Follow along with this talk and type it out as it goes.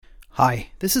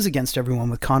Hi, this is Against Everyone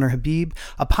with Connor Habib,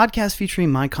 a podcast featuring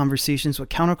my conversations with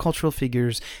countercultural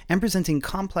figures and presenting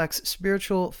complex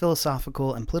spiritual,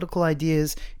 philosophical, and political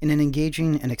ideas in an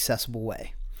engaging and accessible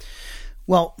way.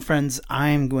 Well, friends,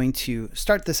 I'm going to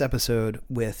start this episode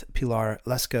with Pilar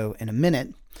Lesko in a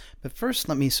minute, but first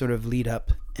let me sort of lead up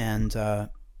and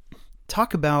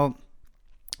talk about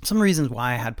some reasons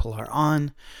why I had Pilar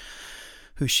on,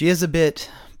 who she is a bit,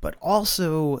 but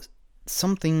also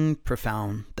something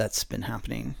profound that's been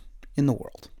happening in the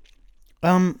world.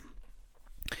 I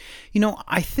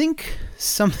think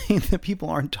something that people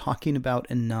aren't talking about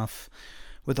enough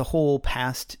with the whole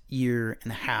past year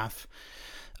and a half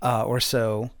or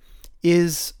so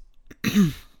is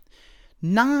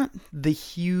not the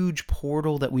huge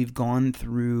portal that we've gone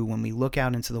through when we look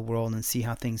out into the world and see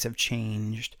how things have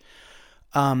changed,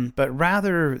 but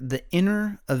rather the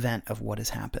inner event of what has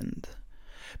happened.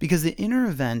 Because the inner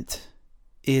event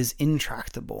is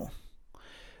intractable.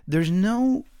 There's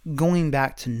no going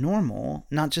back to normal,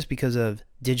 not just because of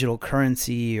digital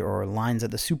currency or lines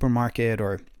at the supermarket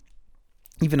or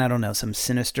even, some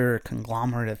sinister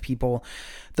conglomerate of people.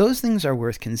 Those things are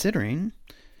worth considering,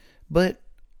 but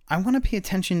I want to pay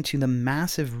attention to the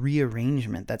massive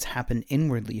rearrangement that's happened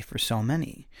inwardly for so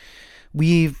many.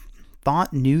 We've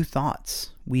thought new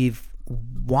thoughts. We've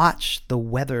watched the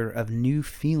weather of new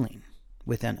feeling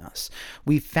within us.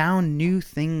 We've found new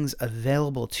things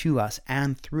available to us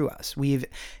and through us. We've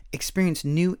experienced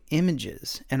new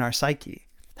images in our psyche,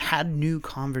 had new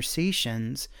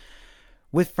conversations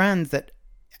with friends that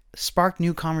sparked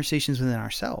new conversations within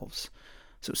ourselves.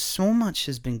 So much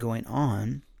has been going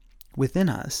on within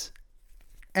us,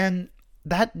 and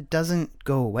that doesn't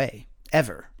go away,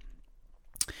 ever.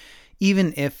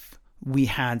 Even if we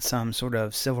had some sort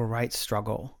of civil rights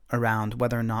struggle around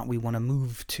whether or not we want to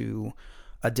move to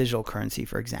a digital currency,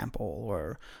 for example,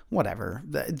 or whatever.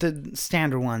 The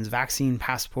standard ones, vaccine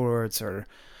passports, or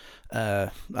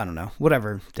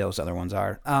whatever those other ones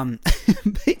are.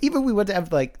 Even we would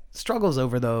have struggles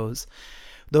over those.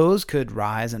 Those could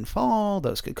rise and fall.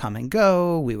 Those could come and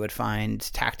go. We would find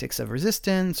tactics of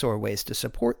resistance or ways to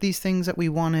support these things that we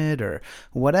wanted or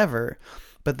whatever.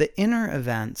 But the inner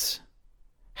events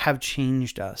have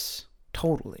changed us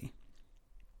totally.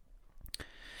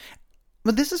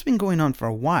 But this has been going on for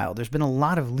a while. There's been a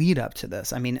lot of lead up to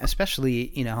this. I mean, especially,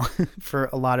 for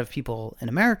a lot of people in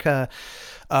America,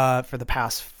 for the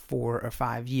past 4 or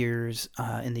 5 years,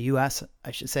 in the US,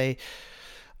 I should say,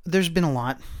 there's been a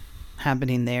lot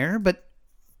happening there, but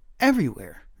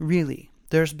everywhere, really,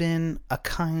 there's been a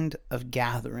kind of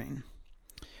gathering.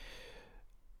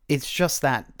 It's just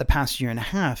that the past year and a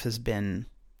half has been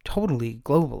totally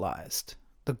globalized.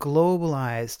 The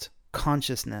globalized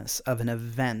consciousness of an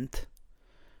event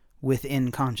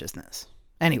within consciousness.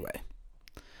 Anyway,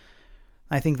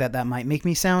 I think that might make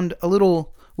me sound a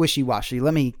little wishy-washy.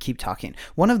 Let me keep talking.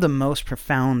 One of the most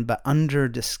profound but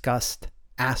under-discussed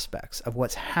aspects of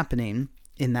what's happening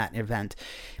in that event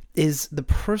is the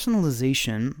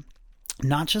personalization,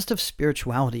 not just of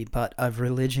spirituality, but of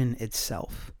religion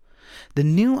itself. The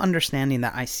new understanding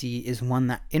that I see is one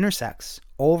that intersects,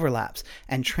 overlaps,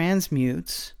 and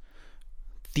transmutes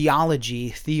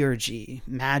theology, theurgy,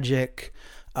 magic,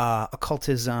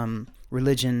 occultism,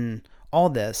 religion, all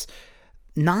this,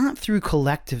 not through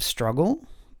collective struggle,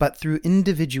 but through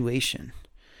individuation.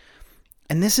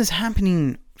 And this is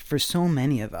happening for so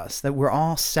many of us, that we're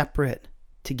all separate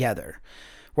together.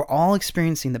 We're all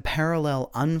experiencing the parallel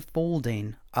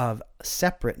unfolding of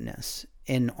separateness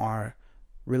in our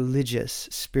religious,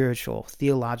 spiritual,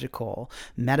 theological,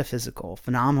 metaphysical,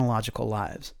 phenomenological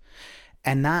lives.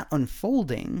 And that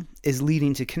unfolding is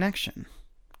leading to connection.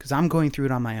 Because I'm going through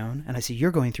it on my own, and I see you're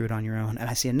going through it on your own, and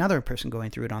I see another person going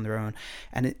through it on their own.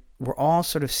 And we're all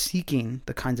sort of seeking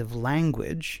the kinds of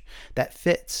language that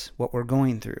fits what we're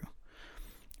going through.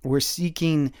 We're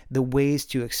seeking the ways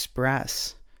to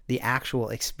express the actual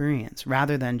experience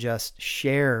rather than just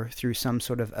share through some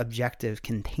sort of objective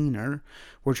container.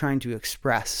 We're trying to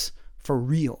express for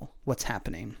real what's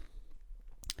happening.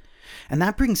 And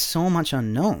that brings so much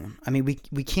unknown. I mean,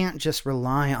 we can't just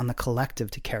rely on the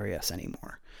collective to carry us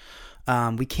anymore.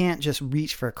 We can't just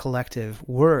reach for collective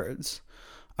words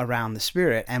around the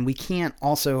spirit, and we can't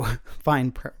also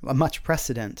find much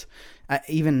precedent,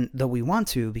 even though we want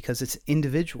to, because it's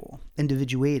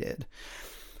individuated.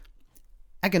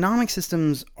 Economic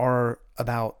systems are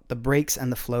about the breaks and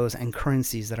the flows and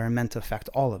currencies that are meant to affect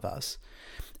all of us.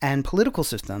 And political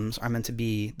systems are meant to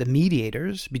be the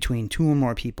mediators between two or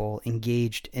more people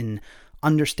engaged in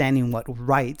understanding what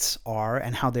rights are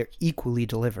and how they're equally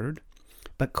delivered.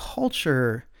 But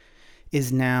culture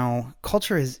is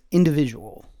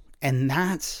individual. And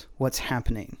that's what's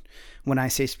happening. When I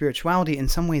say spirituality, in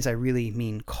some ways I really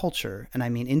mean culture, and I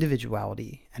mean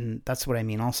individuality, and that's what I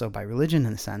mean also by religion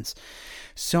in a sense.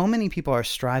 So many people are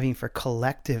striving for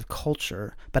collective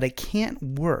culture, but it can't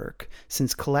work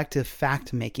since collective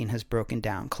fact-making has broken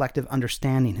down, collective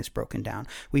understanding has broken down.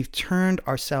 We've turned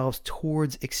ourselves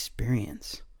towards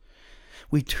experience.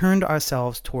 We've turned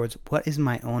ourselves towards what is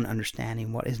my own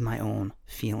understanding, what is my own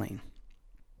feeling.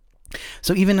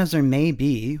 So even as there may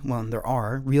be, well, there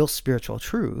are real spiritual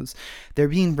truths, they're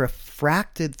being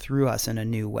refracted through us in a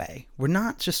new way. We're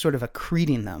not just sort of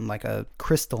accreting them like a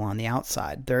crystal on the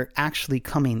outside. They're actually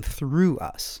coming through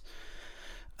us.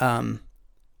 And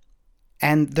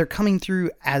they're coming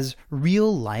through as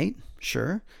real light,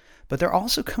 sure, but they're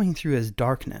also coming through as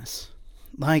darkness.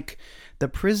 Like the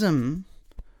prism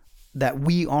that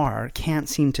we are can't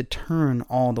seem to turn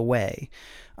all the way.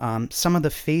 Some of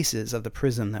the faces of the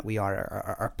prism that we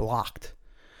are blocked.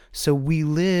 So we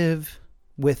live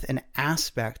with an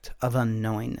aspect of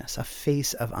unknowingness, a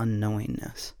face of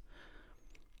unknowingness.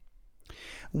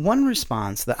 One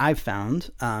response that I've found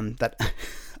that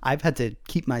I've had to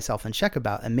keep myself in check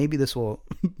about, and maybe this will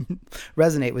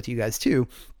resonate with you guys too,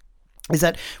 is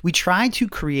that we try to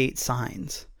create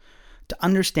signs. To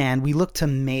understand, we look to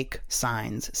make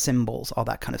signs, symbols, all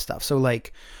that kind of stuff. So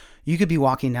like, you could be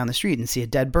walking down the street and see a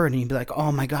dead bird and you'd be like,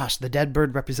 oh my gosh, the dead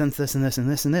bird represents this and this and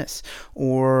this and this.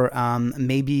 Or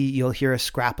maybe you'll hear a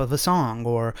scrap of a song,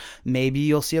 or maybe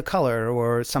you'll see a color,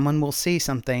 or someone will say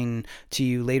something to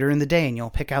you later in the day and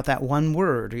you'll pick out that one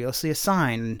word, or you'll see a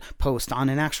sign post on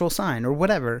an actual sign or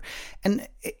whatever. And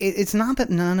it's not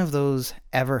that none of those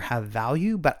ever have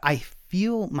value, but I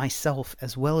feel myself,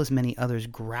 as well as many others,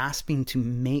 grasping to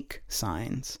make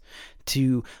signs,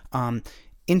 to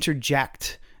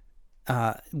interject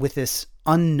with this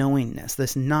unknowingness,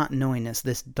 this not knowingness,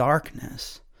 this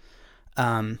darkness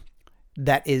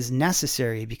that is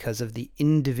necessary because of the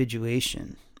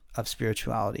individuation of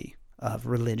spirituality, of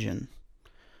religion,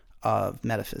 of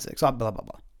metaphysics, blah, blah, blah,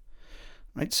 blah.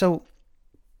 Right? So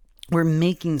we're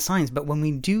making signs, but when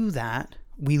we do that,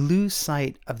 we lose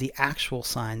sight of the actual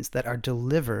signs that are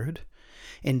delivered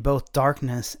in both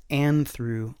darkness and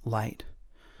through light.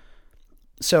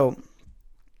 So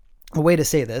a way to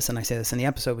say this, and I say this in the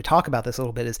episode, we talk about this a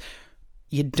little bit, is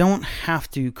you don't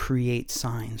have to create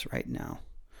signs right now.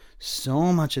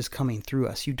 So much is coming through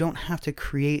us. You don't have to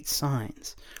create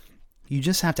signs. You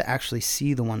just have to actually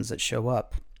see the ones that show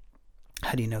up.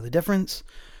 How do you know the difference?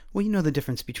 Well, you know the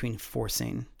difference between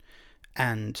forcing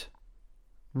and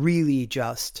really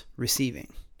just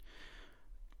receiving.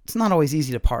 It's not always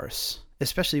easy to parse,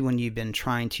 especially when you've been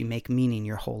trying to make meaning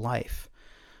your whole life.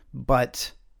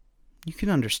 But you can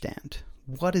understand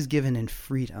what is given in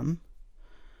freedom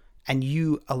and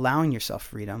you allowing yourself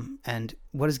freedom, and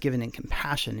what is given in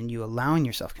compassion and you allowing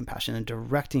yourself compassion and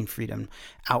directing freedom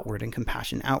outward and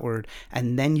compassion outward,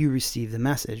 and then you receive the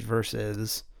message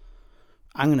versus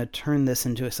I'm going to turn this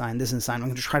into a sign, this is a sign, I'm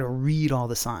going to try to read all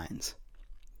the signs.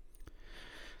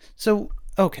 So,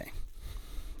 okay,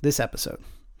 this episode,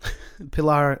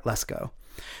 Pilar Lesko.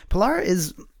 Pilar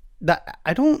is that,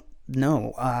 I don't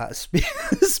know,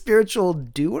 spiritual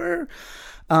doer.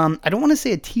 I don't want to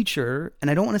say a teacher, and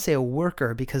I don't want to say a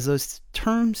worker, because those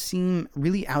terms seem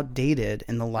really outdated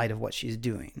in the light of what she's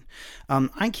doing.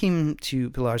 I came to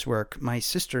Pilar's work. My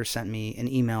sister sent me an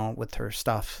email with her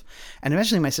stuff, and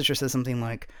eventually my sister said something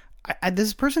like,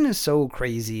 this person is so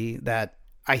crazy that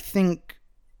I think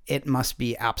it must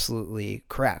be absolutely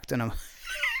correct. And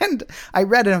I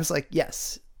read it and I was like,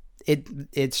 yes,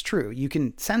 it's true. You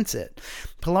can sense it.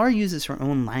 Pilar uses her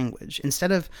own language.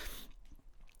 Instead of,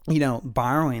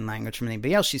 borrowing language from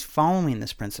anybody else, she's following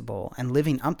this principle and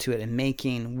living up to it and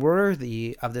making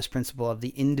worthy of this principle of the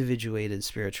individuated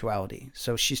spirituality.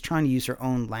 So she's trying to use her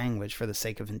own language for the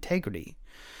sake of integrity.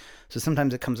 So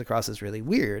sometimes it comes across as really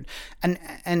weird. And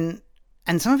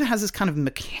some of it has this kind of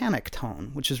mechanic tone,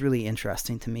 which is really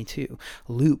interesting to me too.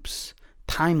 Loops,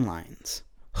 timelines,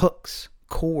 hooks,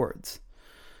 chords,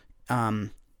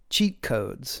 cheat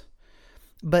codes.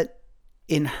 But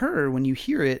in her, when you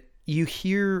hear it, you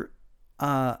hear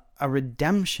a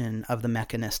redemption of the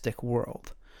mechanistic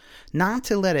world. Not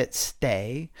to let it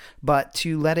stay, but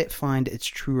to let it find its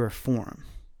truer form.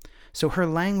 So her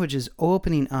language is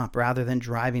opening up rather than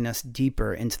driving us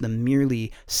deeper into the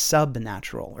merely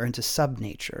subnatural or into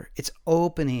subnature. It's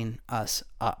opening us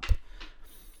up.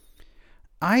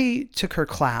 I took her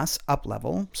class Up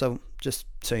Level, so just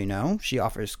so you know, she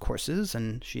offers courses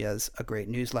and she has a great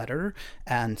newsletter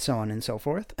and so on and so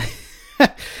forth.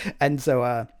 And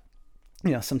so,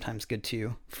 sometimes good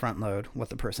to front load what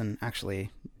the person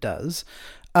actually does.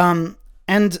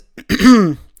 And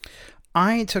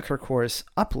I took her course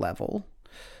up level,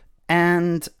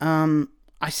 and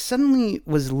I suddenly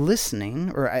was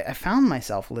listening, or I found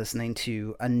myself listening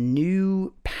to a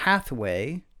new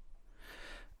pathway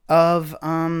of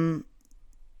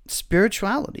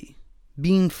spirituality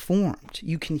being formed.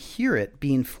 You can hear it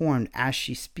being formed as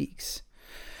she speaks.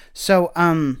 So,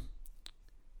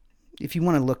 if you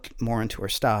want to look more into her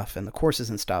stuff and the courses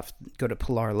and stuff, go to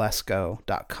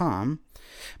pilarlesko.com.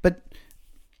 But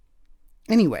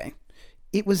anyway,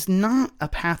 it was not a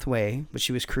pathway which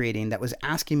she was creating that was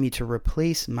asking me to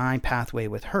replace my pathway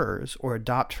with hers or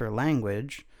adopt her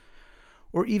language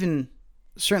or even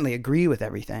certainly agree with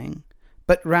everything,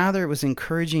 but rather it was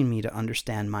encouraging me to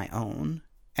understand my own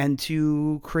and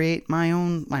to create my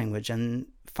own language and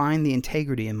find the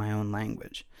integrity in my own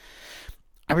language.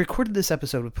 I recorded this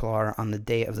episode with Pilar on the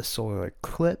day of the solar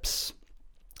eclipse,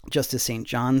 just as St.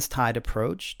 John's tide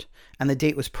approached, and the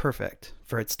date was perfect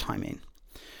for its timing.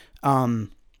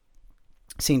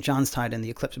 St. John's tide and the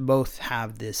eclipse both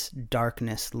have this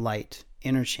darkness-light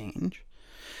interchange.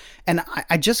 And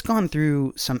I just gone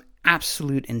through some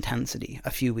absolute intensity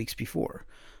a few weeks before.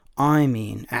 I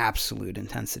mean, absolute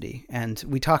intensity. And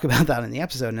we talk about that in the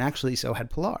episode, and actually so had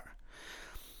Pilar.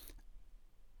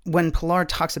 When Pilar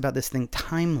talks about this thing,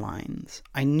 timelines,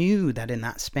 I knew that in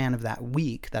that span of that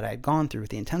week that I had gone through with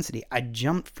the intensity, I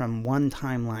jumped from one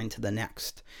timeline to the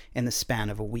next in the span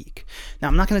of a week. Now,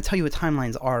 I'm not going to tell you what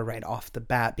timelines are right off the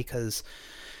bat because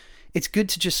it's good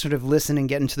to just sort of listen and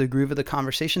get into the groove of the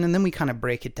conversation, and then we kind of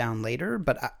break it down later.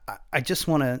 But I just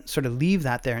want to sort of leave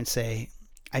that there and say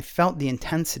I felt the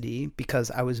intensity because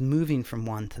I was moving from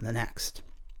one to the next.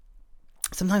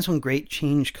 Sometimes when great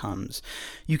change comes,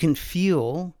 you can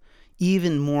feel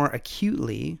even more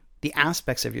acutely the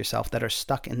aspects of yourself that are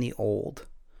stuck in the old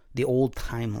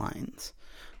timelines.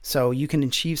 So you can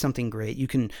achieve something great. You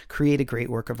can create a great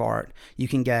work of art. You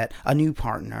can get a new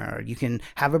partner. You can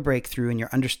have a breakthrough in your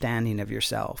understanding of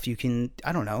yourself. You can,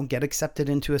 I don't know, get accepted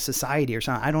into a society or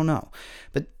something. I don't know.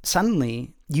 But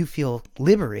suddenly you feel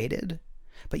liberated.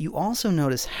 But you also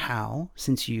notice how,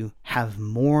 since you have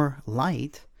more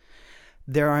light,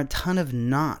 there are a ton of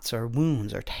knots or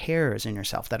wounds or tears in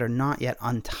yourself that are not yet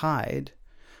untied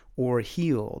or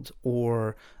healed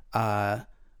or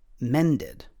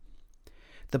mended.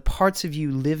 The parts of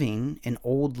you living in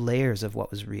old layers of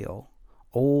what was real,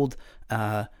 old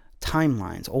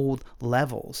timelines, old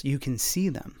levels, you can see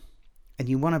them. And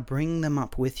you want to bring them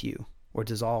up with you or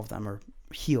dissolve them or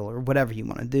heal or whatever you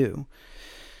want to do.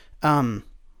 And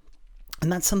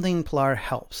that's something Pilar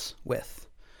helps with.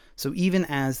 So even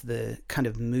as the kind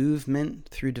of movement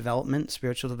through development,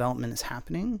 spiritual development is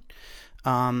happening,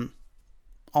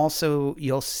 also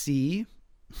you'll see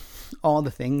all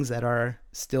the things that are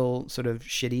still sort of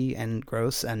shitty and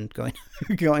gross and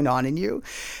going on in you.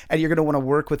 And you're going to want to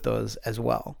work with those as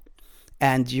well.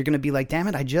 And you're going to be like, damn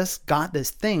it, I just got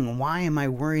this thing. Why am I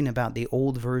worrying about the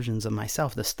old versions of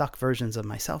myself, the stuck versions of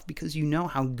myself? Because you know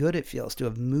how good it feels to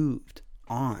have moved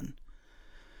on.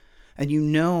 And you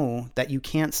know that you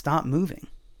can't stop moving.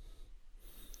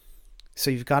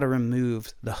 So you've got to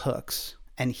remove the hooks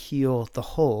and heal the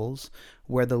holes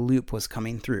where the loop was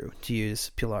coming through, to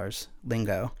use Pilar's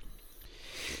lingo.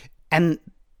 And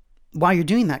while you're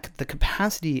doing that, the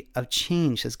capacity of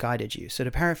change has guided you. So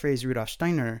to paraphrase Rudolf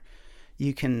Steiner,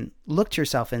 you can look to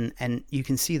yourself and you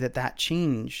can see that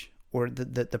change or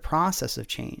the process of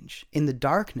change in the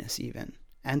darkness even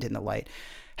and in the light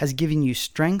has given you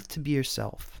strength to be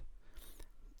yourself,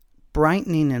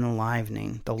 brightening and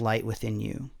enlivening the light within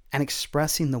you, and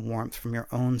expressing the warmth from your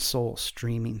own soul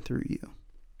streaming through you.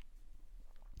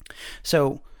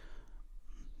 So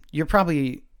you're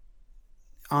probably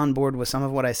on board with some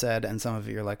of what I said, and some of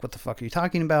you are like, what the fuck are you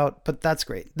talking about? But that's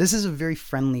great. This is a very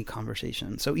friendly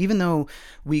conversation. So even though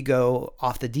we go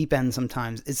off the deep end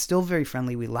sometimes, it's still very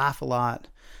friendly. We laugh a lot.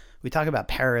 We talk about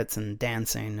parrots and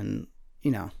dancing and,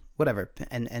 whatever.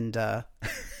 And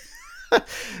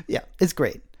yeah, it's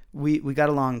great. We got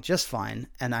along just fine,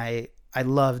 and I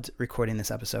loved recording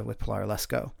this episode with Pilar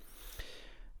Lesko.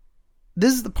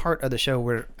 This is the part of the show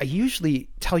where I usually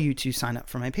tell you to sign up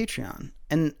for my Patreon,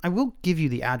 and I will give you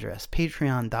the address,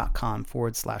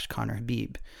 patreon.com/Connor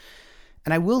Habib.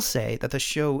 And I will say that the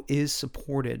show is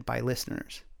supported by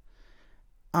listeners.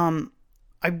 I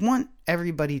want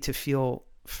everybody to feel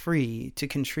free to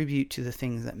contribute to the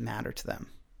things that matter to them.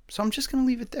 So I'm just going to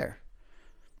leave it there.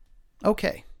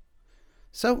 Okay.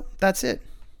 So that's it.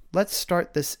 Let's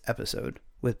start this episode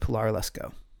with Pilar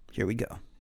Lesko. Here we go.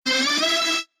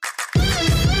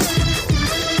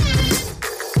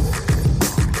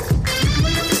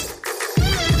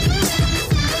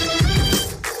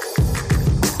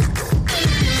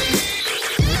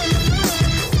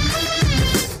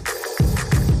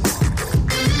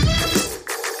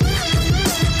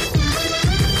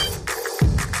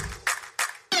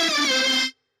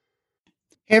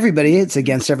 Hey everybody, it's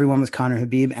Against Everyone with Connor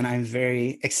Habib, and I'm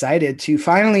very excited to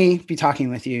finally be talking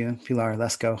with you, Pilar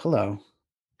Lesko. Hello.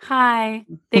 Hi,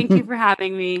 thank you for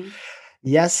having me.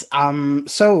 Yes,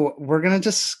 so we're gonna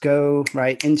just go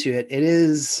right into it. It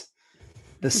is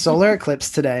the solar eclipse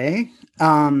today,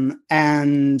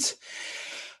 and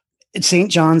it's St.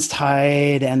 John's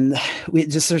Tide, and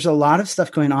there's a lot of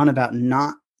stuff going on about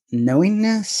not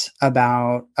knowingness,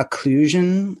 about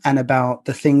occlusion, and about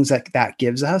the things that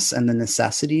gives us and the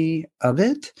necessity of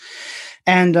it.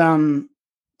 And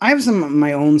I have some of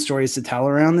my own stories to tell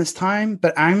around this time,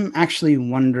 but I'm actually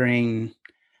wondering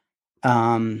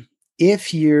um,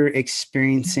 if you're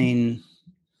experiencing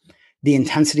the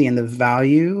intensity and the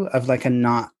value of like a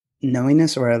not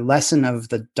knowingness or a lesson of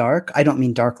the dark. I don't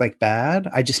mean dark like bad.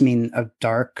 I just mean of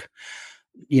dark,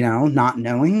 not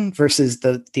knowing versus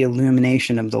the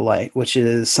illumination of the light, which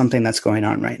is something that's going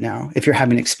on right now. If you're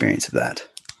having experience of that.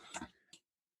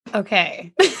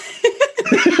 Okay.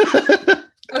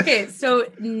 Okay, so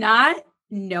not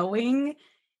knowing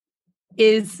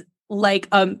is like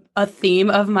a theme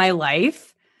of my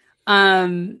life.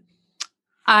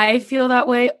 I feel that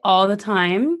way all the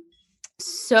time.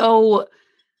 So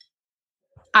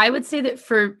I would say that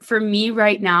for me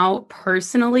right now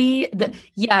personally, that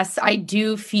yes, I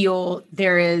do feel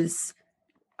there is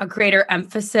a greater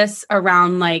emphasis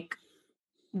around like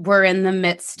we're in the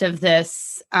midst of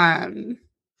this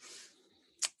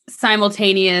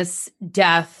simultaneous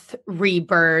death,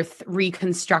 rebirth,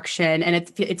 reconstruction,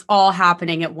 and it's all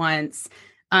happening at once.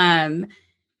 And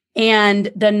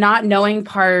the not knowing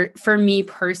part for me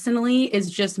personally is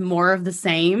just more of the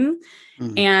same.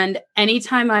 And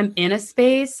anytime I'm in a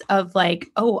space of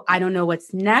like, oh, I don't know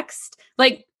what's next,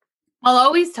 like I'll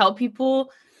always tell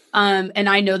people, and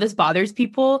I know this bothers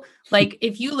people, like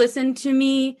if you listen to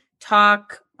me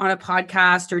talk on a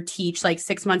podcast or teach like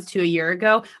 6 months to a year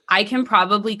ago, I can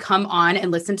probably come on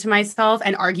and listen to myself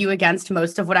and argue against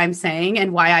most of what I'm saying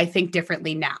and why I think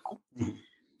differently now.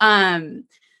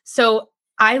 So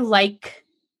I like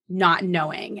not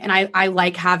knowing, and I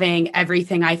like having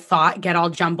everything I thought get all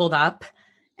jumbled up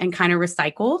and kind of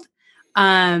recycled.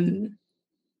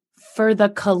 For the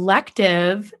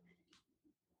collective,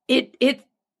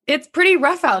 it's pretty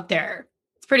rough out there.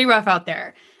 It's pretty rough out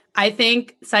there. I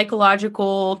think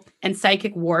psychological and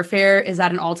psychic warfare is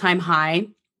at an all-time high.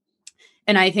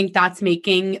 And I think that's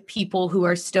making people who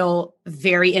are still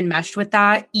very enmeshed with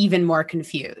that even more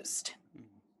confused.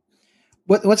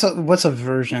 What's a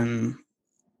version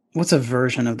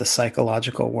of the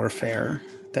psychological warfare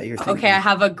that you're thinking? Okay, I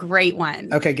have a great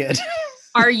one. Okay, good.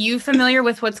 Are you familiar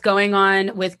with what's going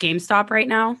on with GameStop right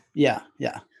now? Yeah.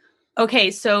 Okay,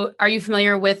 so are you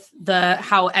familiar with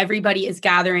how everybody is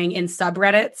gathering in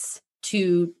subreddits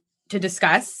to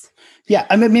discuss? Yeah,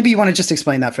 I mean, maybe you want to just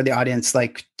explain that for the audience,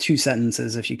 like 2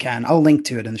 sentences if you can. I'll link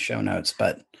to it in the show notes,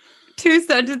 but 2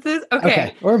 sentences?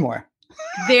 Okay, or more.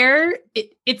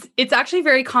 It's actually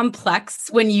very complex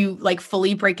when you like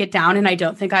fully break it down, and I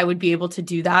don't think I would be able to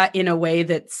do that in a way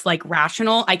that's like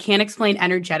rational. I can't explain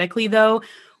energetically though.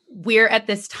 We're at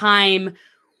this time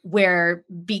where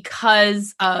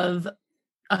because of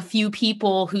a few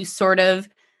people who sort of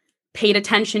paid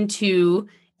attention to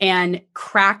and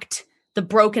cracked the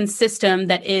broken system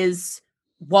that is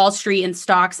Wall Street and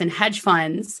stocks and hedge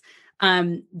funds,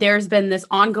 there's been this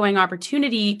ongoing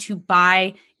opportunity to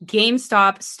buy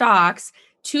GameStop stocks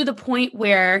to the point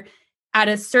where at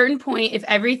a certain point, if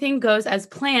everything goes as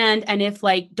planned and if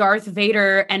like Darth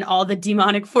Vader and all the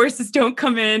demonic forces don't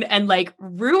come in and like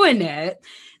ruin it,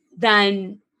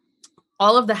 then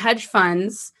all of the hedge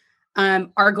funds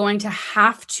are going to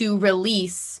have to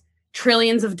release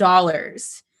trillions of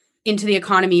dollars into the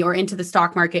economy or into the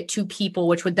stock market to people,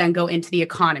 which would then go into the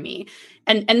economy.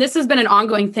 And this has been an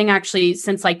ongoing thing actually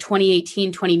since like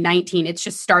 2018, 2019. It's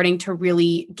just starting to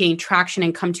really gain traction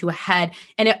and come to a head.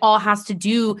 And it all has to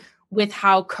do with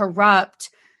how corrupt,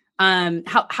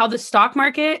 how the stock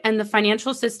market and the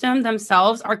financial system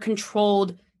themselves are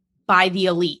controlled by the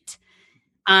elite.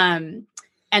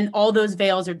 And all those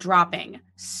veils are dropping.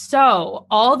 So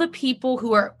all the people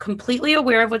who are completely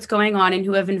aware of what's going on and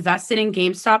who have invested in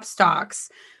GameStop stocks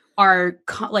are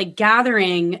like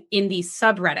gathering in these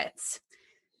subreddits.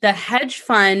 The hedge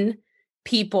fund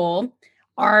people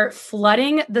are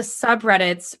flooding the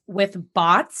subreddits with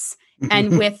bots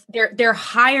and with they're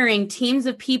hiring teams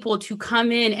of people to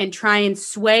come in and try and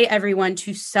sway everyone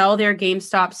to sell their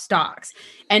GameStop stocks.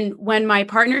 And when my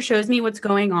partner shows me what's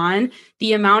going on,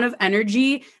 the amount of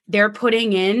energy they're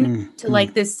putting in to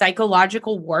like this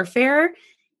psychological warfare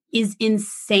is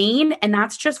insane. And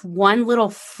that's just one little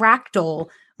fractal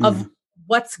of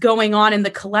what's going on in the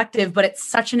collective, but it's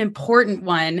such an important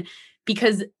one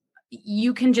because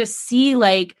you can just see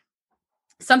like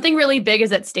something really big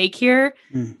is at stake here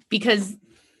because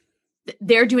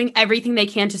they're doing everything they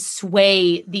can to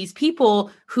sway these people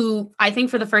who I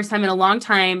think for the first time in a long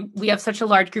time, we have such a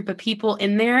large group of people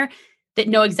in there that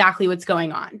know exactly what's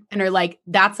going on and are like,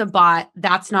 that's a bot.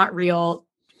 That's not real.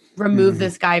 Remove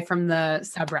this guy from the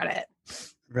subreddit.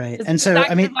 Right. And so, that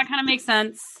kind of makes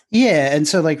sense. Yeah. And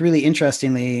so like really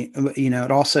interestingly,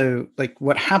 it also like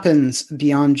what happens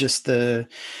beyond just that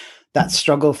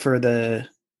struggle for the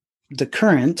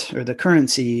current or the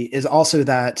currency is also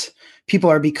that people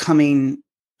are becoming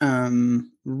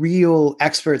real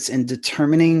experts in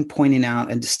determining, pointing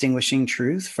out, and distinguishing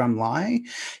truth from lie,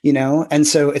 and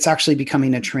so it's actually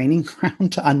becoming a training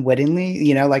ground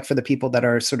unwittingly, like for the people that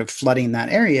are sort of flooding that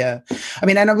area. I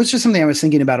mean, and it was just something I was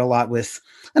thinking about a lot with,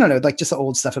 I don't know, like just the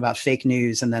old stuff about fake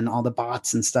news and then all the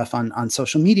bots and stuff on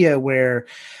social media where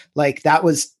like that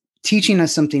was teaching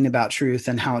us something about truth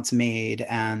and how it's made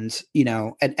and,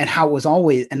 and how it was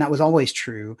always, and that was always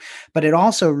true. But it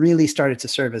also really started to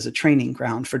serve as a training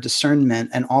ground for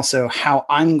discernment and also how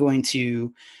I'm going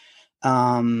to,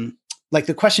 like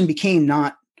the question became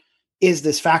not, is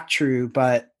this fact true,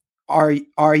 but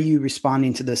are you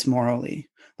responding to this morally?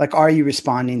 Like, are you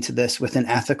responding to this with an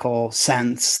ethical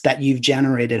sense that you've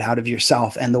generated out of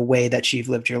yourself and the way that you've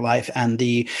lived your life and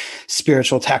the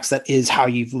spiritual text that is how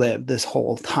you've lived this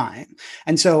whole time?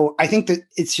 And so I think that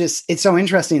it's so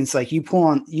interesting. It's like you pull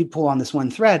on this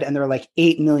one thread and there are like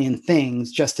 8 million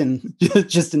things just in the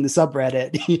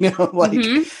subreddit,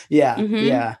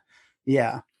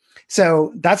 Yeah.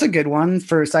 So that's a good one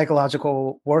for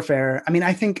psychological warfare. I mean,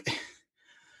 I think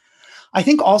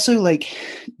also like,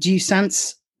 do you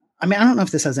sense, I mean, I don't know if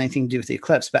this has anything to do with the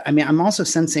eclipse, but I mean, I'm also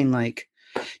sensing like,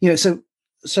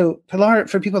 so Pilar,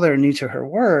 for people that are new to her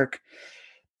work,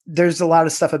 there's a lot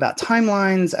of stuff about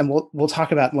timelines, and we'll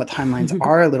talk about what timelines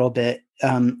are a little bit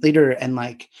later,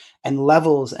 and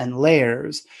levels and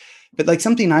layers. But like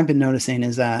something I've been noticing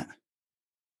is that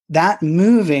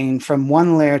moving from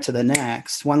one layer to the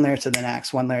next, one layer to the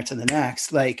next, one layer to the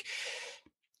next, like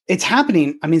it's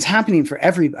happening. I mean, it's happening for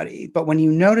everybody, but when you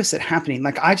notice it happening,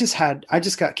 like I just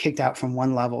got kicked out from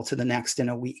one level to the next in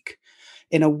a week,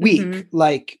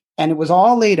 like, and it was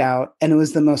all laid out and it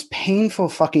was the most painful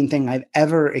fucking thing I've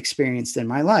ever experienced in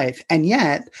my life. And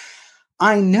yet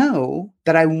I know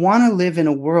that I want to live in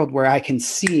a world where I can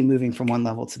see moving from one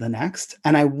level to the next.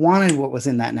 And I wanted what was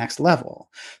in that next level.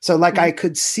 So like I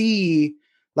could see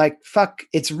like, fuck,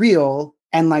 it's real.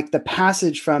 And like the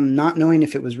passage from not knowing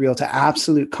if it was real to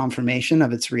absolute confirmation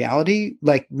of its reality,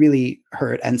 like really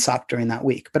hurt and sucked during that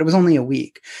week. But it was only a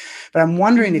week. But I'm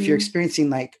wondering if you're experiencing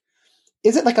like,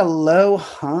 is it like a low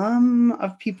hum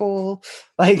of people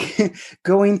like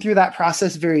going through that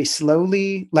process very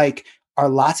slowly? Like, are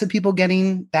lots of people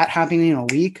getting that happening in a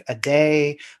week, a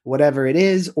day, whatever it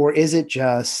is? Or is it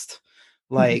just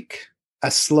like a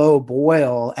slow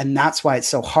boil, and that's why it's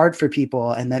so hard for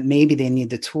people, and that maybe they need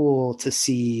the tool to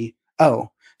see, so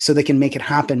they can make it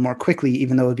happen more quickly,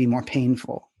 even though it would be more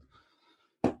painful.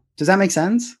 Does that make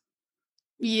sense?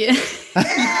 Yeah.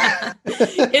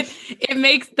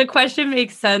 The question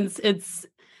makes sense. It's,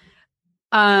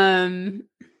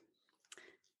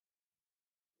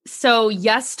 so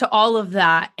yes to all of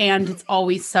that. And it's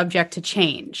always subject to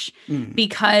change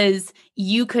because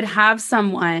you could have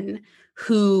someone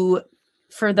who,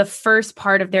 for the first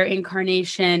part of their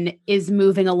incarnation, is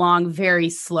moving along very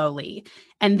slowly.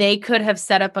 And they could have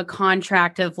set up a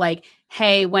contract of like,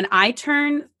 hey, when I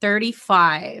turn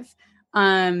 35,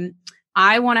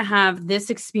 I want to have this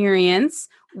experience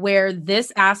where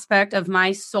this aspect of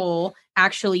my soul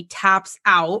actually taps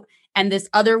out, and this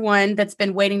other one that's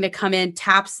been waiting to come in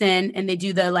taps in, and they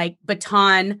do the like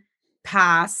baton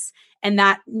pass. And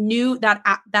that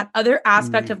other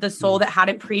aspect of the soul that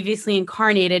hadn't previously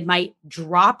incarnated might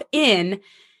drop in,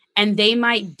 and they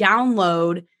might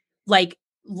download like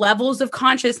levels of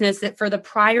consciousness that for the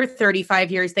prior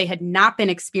 35 years they had not been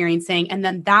experiencing. And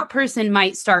then that person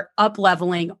might start up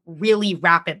leveling really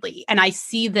rapidly. And I've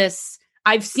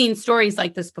seen stories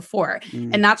like this before,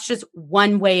 and that's just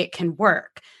one way it can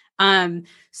work.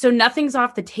 So nothing's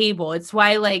off the table. It's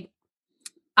why like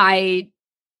I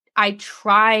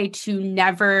try to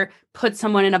never put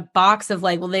someone in a box of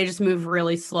like, well, they just move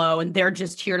really slow and they're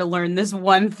just here to learn this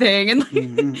one thing.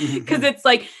 And because it's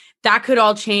like, that could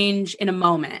all change in a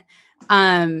moment.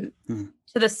 So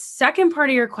the second part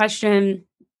of your question,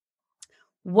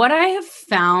 what I have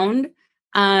found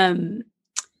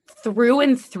through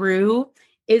and through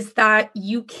is that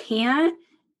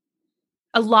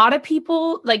a lot of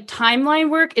people, like, timeline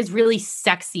work is really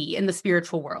sexy in the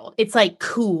spiritual world. It's like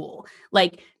cool.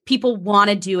 Like people want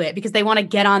to do it because they want to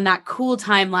get on that cool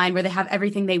timeline where they have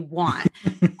everything they want.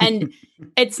 And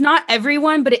it's not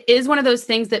everyone, but it is one of those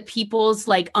things that people's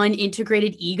like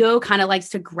unintegrated ego kind of likes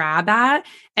to grab at.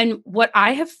 And what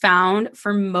I have found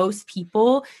for most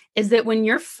people is that when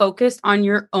you're focused on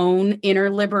your own inner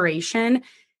liberation,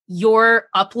 your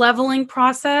up-leveling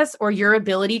process or your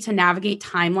ability to navigate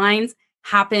timelines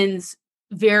happens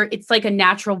it's like a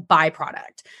natural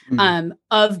byproduct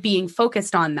of being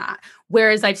focused on that.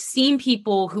 Whereas I've seen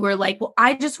people who are like, well,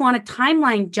 I just want a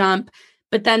timeline jump,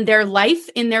 but then their life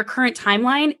in their current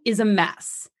timeline is a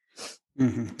mess.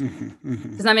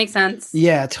 Does that make sense?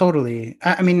 Yeah, totally.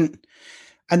 I mean,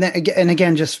 and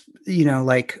again, just,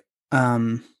 like,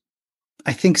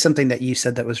 I think something that you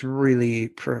said that was really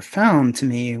profound to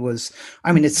me was,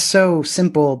 I mean, it's so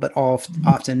simple, but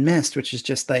often missed, which is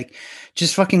just like,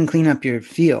 just fucking clean up your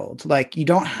field. Like, you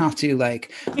don't have to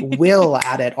like will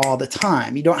at it all the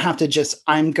time. You don't have to just,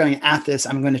 I'm going at this,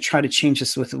 I'm going to try to change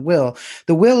this with the will.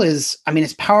 The will is, I mean,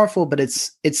 it's powerful, but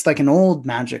it's like an old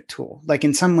magic tool. Like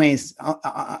in some ways,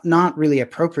 not really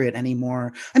appropriate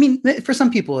anymore. I mean, for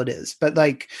some people it is, but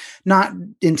like not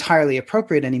entirely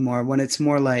appropriate anymore when it's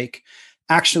more like,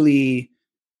 actually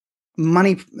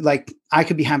money, like I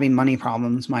could be having money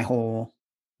problems my whole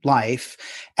life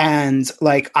and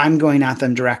like I'm going at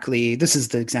them directly. This is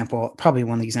the example, probably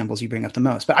one of the examples you bring up the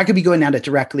most, but I could be going at it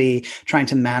directly, trying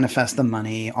to manifest the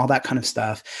money, all that kind of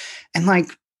stuff. And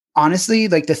like, honestly,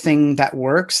 like the thing that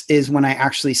works is when I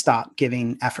actually stop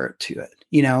giving effort to it,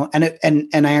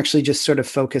 and I actually just sort of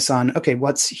focus on, okay,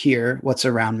 what's here, what's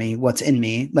around me, what's in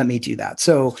me, let me do that.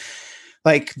 So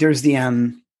like there's the,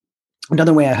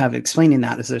 another way I have explaining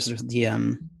that is there's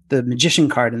the magician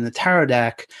card in the tarot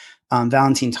deck.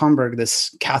 Valentin Tomberg,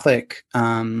 this Catholic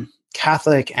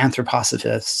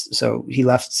anthroposophist. So he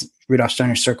left Rudolf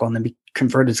Steiner's circle and then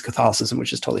converted to Catholicism,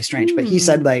 which is totally strange. But he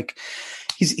said like,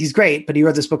 he's great, but he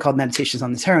wrote this book called Meditations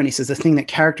on the Tarot. And he says the thing that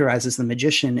characterizes the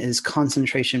magician is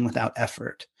concentration without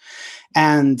effort.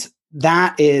 And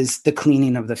that is the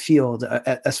cleaning of the field,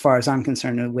 as far as I'm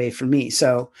concerned, away from me.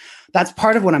 So that's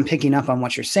part of what I'm picking up on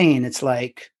what you're saying. It's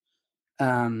like,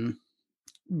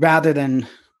 rather than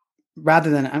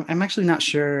I'm actually not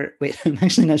sure. Wait, I'm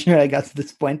actually not sure I got to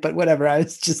this point, but whatever. I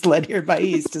was just led here by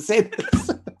ease to say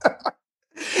this.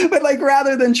 But like,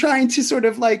 rather than trying to sort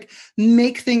of like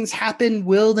make things happen,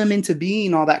 will them into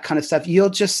being, all that kind of stuff, you'll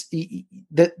just,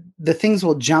 the things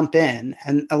will jump in.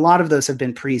 And a lot of those have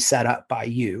been pre-set up by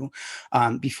you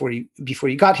before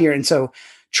you got here. And so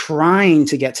trying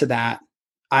to get to that,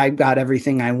 I got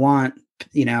everything I want,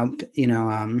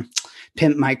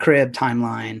 pimp my crib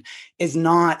timeline is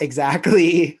not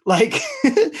exactly like,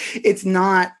 it's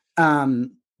not,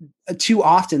 too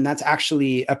often that's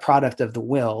actually a product of the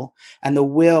will, and the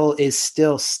will is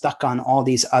still stuck on all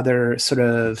these other sort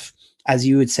of, as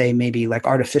you would say, maybe like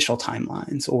artificial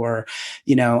timelines, or,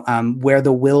 where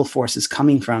the will force is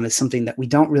coming from is something that we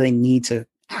don't really need to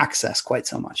access quite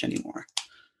so much anymore.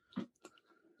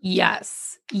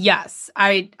 Yes.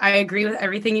 I agree with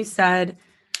everything you said.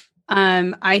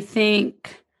 I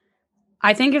think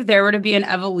if there were to be an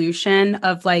evolution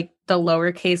of like the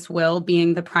lowercase will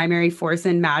being the primary force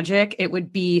in magic, it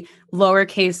would be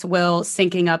lowercase will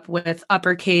syncing up with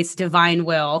uppercase divine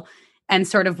will and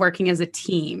sort of working as a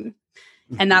team.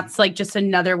 Mm-hmm. And that's like just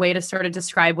another way to sort of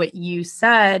describe what you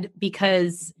said,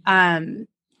 because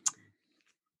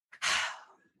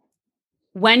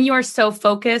when you're so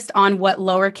focused on what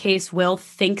lowercase will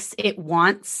thinks it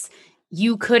wants,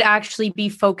 you could actually be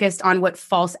focused on what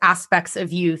false aspects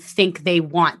of you think they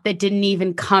want that didn't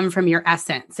even come from your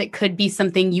essence. It could be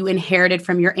something you inherited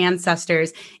from your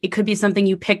ancestors. It could be something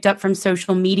you picked up from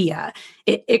social media.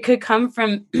 It could come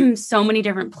from so many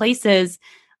different places.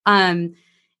 And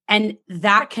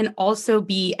that can also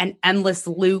be an endless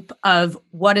loop of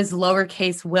what does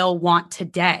lowercase will want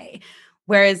today?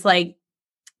 Whereas like,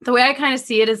 the way I kind of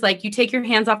see it is like you take your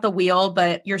hands off the wheel,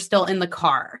 but you're still in the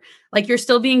car. Like you're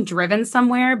still being driven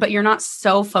somewhere, but you're not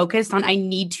so focused on I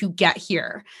need to get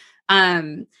here.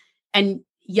 And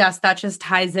yes, that just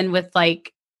ties in with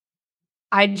like,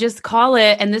 I just call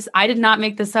it, and this, I did not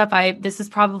make this up. This is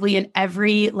probably in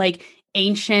every like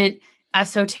ancient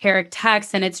esoteric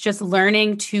text, and it's just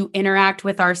learning to interact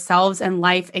with ourselves and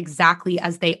life exactly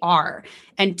as they are.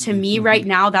 And to me right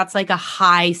now, that's like a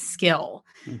high skill.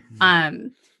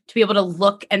 To be able to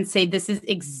look and say, this is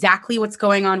exactly what's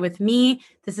going on with me.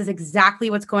 This is exactly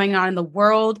what's going on in the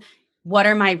world. What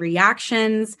are my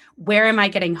reactions? Where am I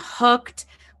getting hooked?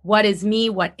 What is me?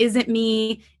 What isn't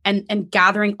me? And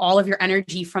gathering all of your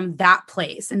energy from that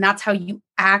place. And that's how you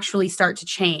actually start to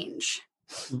change.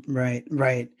 Right,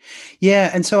 right.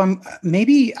 Yeah. And so I'm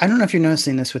maybe, I don't know if you're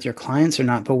noticing this with your clients or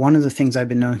not, but one of the things I've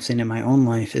been noticing in my own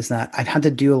life is that I've had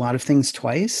to do a lot of things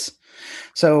twice.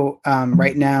 So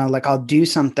right now, like I'll do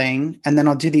something and then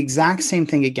I'll do the exact same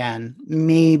thing again,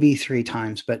 maybe three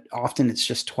times, but often it's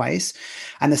just twice.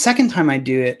 And the second time I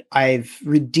do it, I've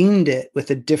redeemed it with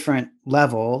a different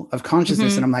level of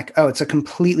consciousness. And Mm-hmm. I'm like, oh, it's a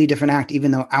completely different act,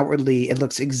 even though outwardly it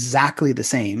looks exactly the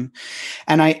same.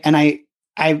 And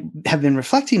I have been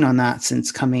reflecting on that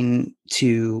since coming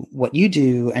to what you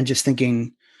do and just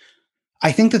thinking,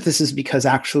 I think that this is because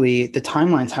actually the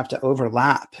timelines have to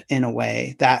overlap in a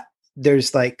way that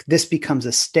there's like this becomes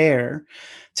a stair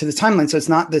to the timeline. So it's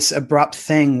not this abrupt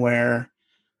thing where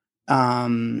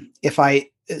if I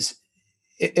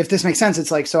if this makes sense, it's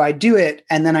like, so I do it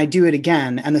and then I do it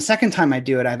again. And the second time I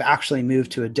do it, I've actually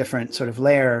moved to a different sort of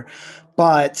layer.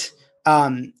 But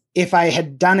if I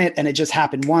had done it and it just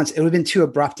happened once, it would have been too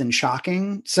abrupt and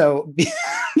shocking. So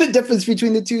the difference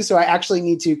between the two. So I actually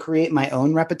need to create my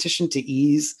own repetition to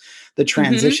ease the Mm-hmm.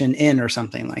 transition in or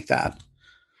something like that.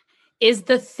 Is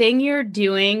the thing you're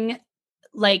doing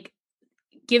like,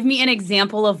 give me an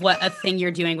example of what a thing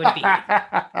you're doing would be?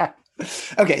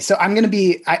 Okay, so I'm going to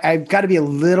be, I've got to be a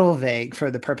little vague for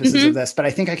the purposes of Mm-hmm. this, but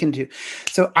I think I can do.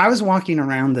 So I was walking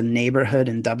around the neighborhood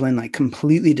in Dublin, like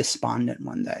completely despondent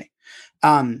one day.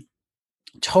 Um,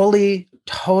 totally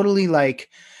like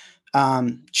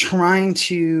trying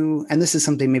to, and this is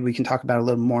something maybe we can talk about a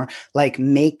little more, like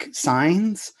make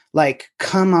signs, like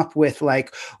come up with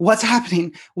like, what's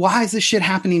happening? Why is this shit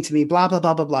happening to me? Blah, blah,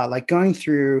 blah, blah, blah. Like going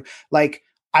through, like,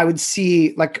 I would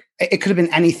see like it could have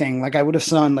been anything. Like I would have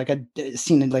seen like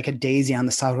a daisy on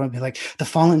the sidewalk, and be like the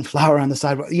fallen flower on the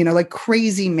sidewalk, like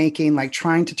crazy making, like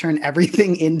trying to turn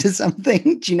everything into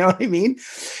something. Do you know what I mean?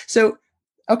 So,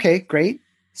 okay, great.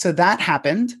 So that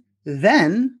happened.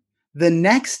 Then the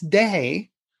next day,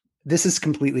 this is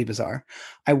completely bizarre.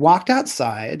 I walked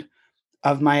outside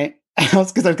of my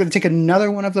house because I was going to take another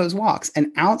one of those walks.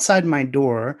 And outside my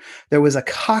door, there was a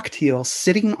cocktail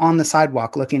sitting on the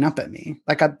sidewalk looking up at me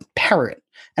like a parrot.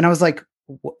 And I was like,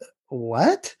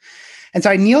 what? And so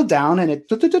I kneeled down and it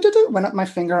went up my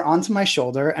finger onto my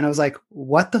shoulder. And I was like,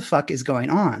 what the fuck is going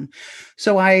on?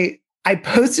 So I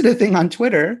posted a thing on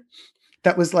Twitter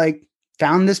that was like,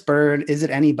 found this bird. Is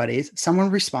it anybody's? Someone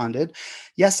responded,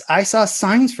 yes, I saw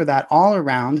signs for that all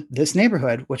around this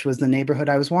neighborhood, which was the neighborhood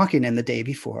I was walking in the day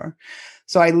before.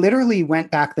 So I literally went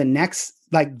back the next,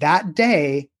 like that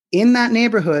day in that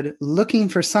neighborhood looking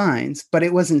for signs, but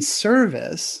it was in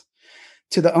service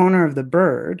to the owner of the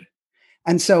bird.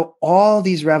 And so all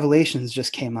these revelations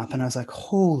just came up and I was like,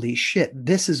 holy shit,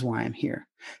 this is why I'm here.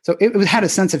 So it had a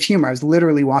sense of humor. I was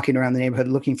literally walking around the neighborhood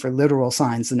looking for literal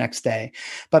signs the next day.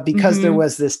 But because there Mm-hmm.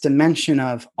 was this dimension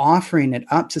of offering it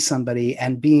up to somebody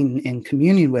and being in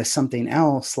communion with something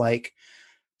else, like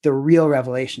the real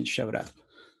revelation showed up.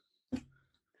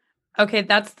 Okay,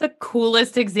 that's the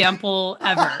coolest example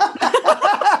ever.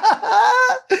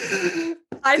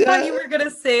 I thought you were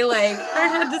gonna say like I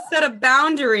had to set a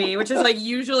boundary, which is like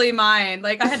usually mine.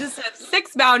 Like I had to set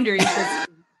 6 boundaries.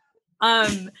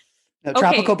 Um, No, okay,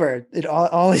 tropical bird. It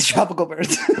always tropical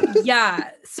birds. yeah.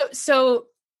 So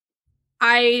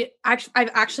I've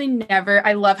actually never.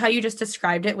 I love how you just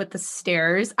described it with the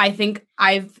stairs. I think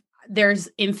there's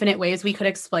infinite ways we could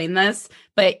explain this,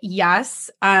 but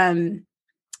yes.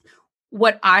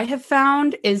 What I have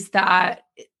found is that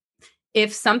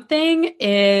if something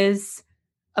is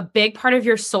a big part of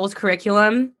your soul's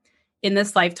curriculum in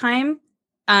this lifetime,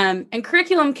 and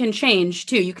curriculum can change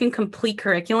too, you can complete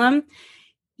curriculum,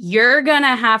 you're going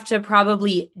to have to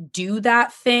probably do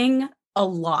that thing a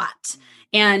lot.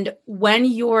 And when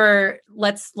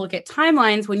let's look at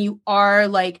timelines, when you are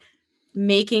like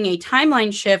making a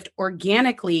timeline shift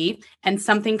organically and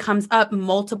something comes up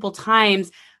multiple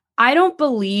times, I don't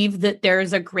believe that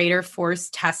there's a greater force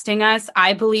testing us.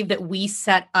 I believe that we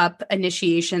set up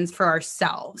initiations for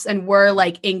ourselves and we're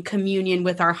like in communion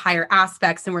with our higher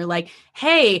aspects. And we're like,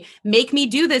 hey, make me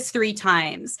do this 3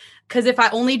 times. Because if I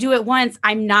only do it once,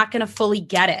 I'm not going to fully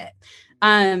get it.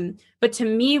 But to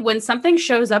me, when something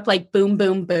shows up like boom,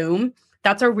 boom, boom,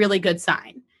 that's a really good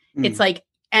sign. It's like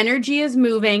energy is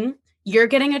moving. You're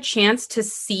getting a chance to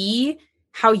see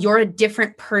how you're a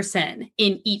different person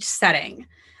in each setting.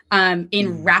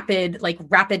 In rapid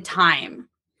time.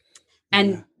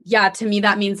 And yeah, to me,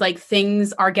 that means like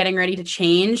things are getting ready to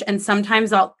change. And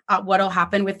sometimes what'll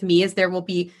happen with me is there will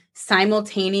be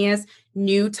simultaneous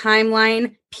new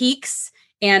timeline peaks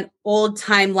and old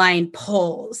timeline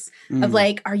pulls of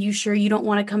like, are you sure you don't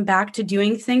want to come back to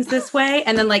doing things this way?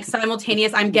 And then like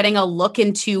simultaneous, I'm getting a look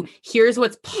into here's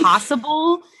what's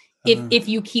possible if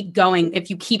you keep going, if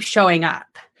you keep showing up.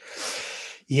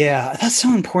 Yeah, that's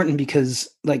so important because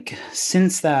like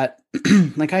since that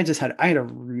like I had a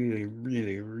really,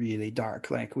 really, really dark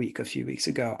like week a few weeks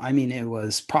ago. I mean, it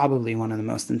was probably one of the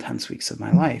most intense weeks of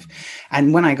my life.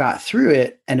 And when I got through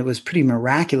it, and it was pretty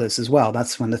miraculous as well.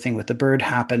 That's when the thing with the bird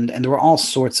happened, and there were all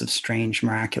sorts of strange,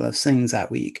 miraculous things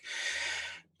that week.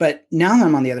 But now that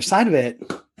I'm on the other side of it,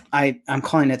 I'm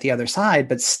calling it the other side,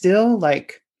 but still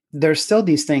like there's still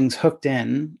these things hooked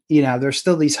in, there's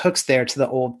still these hooks there to the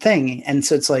old thing. And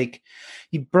so it's like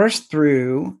you burst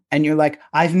through and you're like,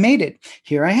 I've made it.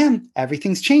 Here I am.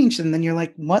 Everything's changed. And then you're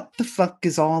like, what the fuck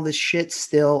is all this shit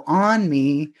still on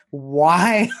me?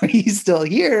 Why are you still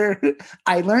here?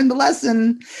 I learned the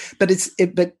lesson. But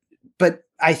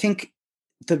I think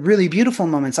the really beautiful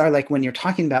moments are like when you're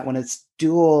talking about when it's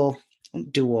dual,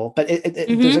 but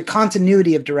there's a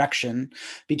continuity of direction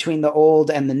between the old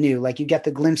and the new. Like you get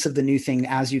the glimpse of the new thing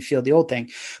as you feel the old thing.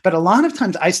 But a lot of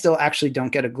times I still actually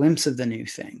don't get a glimpse of the new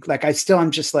thing. Like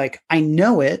I'm just like, I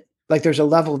know it. Like there's a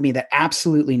level of me that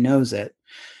absolutely knows it.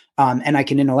 And I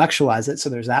can intellectualize it. So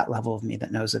there's that level of me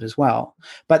that knows it as well.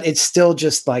 But it's still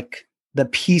just like the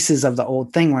pieces of the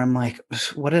old thing where I'm like,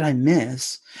 what did I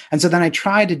miss? And so then I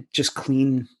try to just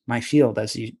clean my field,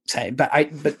 as you say, but I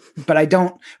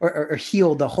don't, or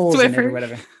heal the holes in it or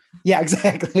whatever. Yeah,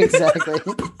 exactly.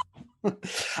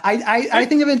 I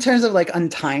think of it in terms of like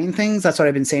untying things. That's what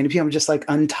I've been saying to people. I'm just like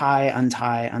untie,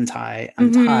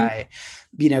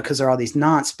 because there are all these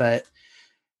knots. But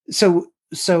so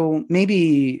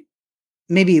maybe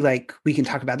like we can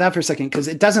talk about that for a second, because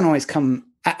it doesn't always come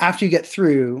after you get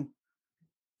through.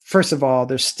 First of all,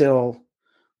 there's still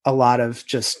a lot of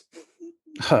just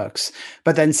hooks.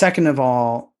 But then second of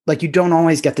all, like you don't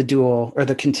always get the dual or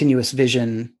the continuous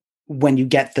vision when you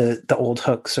get the old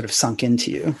hook sort of sunk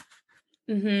into you.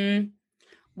 Mm-hmm.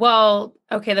 Well,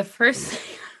 okay. The first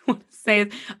thing I want to say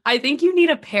is I think you need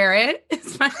a parrot.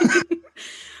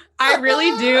 I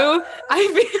really do.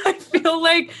 I feel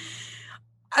like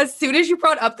as soon as you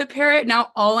brought up the parrot, now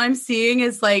all I'm seeing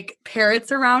is like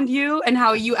parrots around you and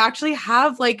how you actually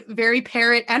have like very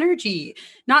parrot energy,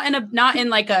 not in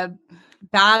like a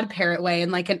bad parrot way,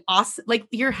 and like an awesome, like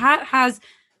your hat has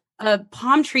a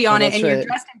palm tree on it and you're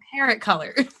dressed in parrot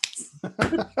colors.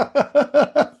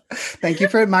 Thank you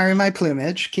for admiring my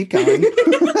plumage. Keep going.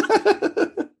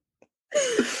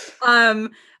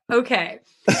 Okay.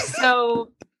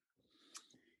 So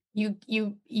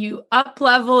you up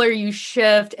level or you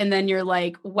shift, and then you're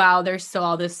like, wow, there's still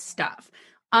all this stuff.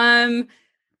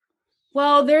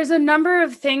 Well, there's a number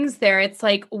of things there. It's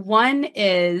like one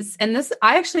is, and this,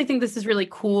 I actually think this is really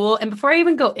cool. And before I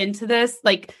even go into this,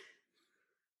 like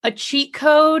a cheat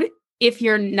code, if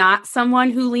you're not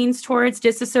someone who leans towards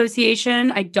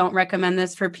disassociation, I don't recommend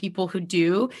this for people who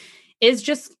do, is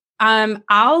just,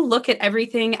 I'll look at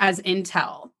everything as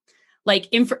intel. Like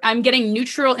I'm getting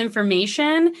neutral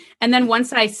information. And then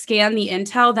once I scan the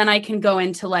intel, then I can go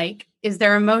into like, is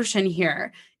there emotion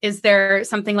here? Is there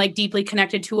something like deeply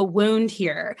connected to a wound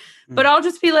here? But I'll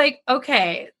just be like,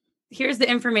 okay, here's the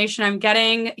information I'm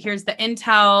getting. Here's the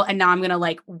intel. And now I'm going to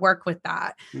like work with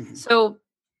that. Mm-hmm. So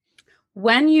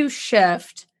when you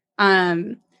shift,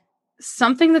 something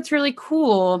that's really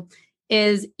cool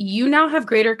is you now have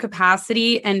greater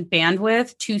capacity and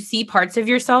bandwidth to see parts of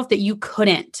yourself that you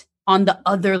couldn't on the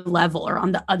other level or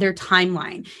on the other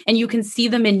timeline. And you can see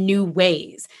them in new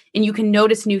ways and you can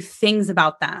notice new things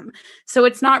about them. So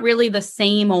it's not really the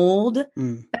same old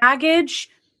baggage.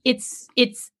 It's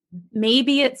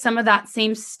maybe it's some of that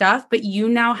same stuff, but you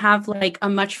now have like a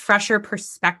much fresher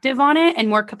perspective on it and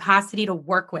more capacity to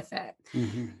work with it.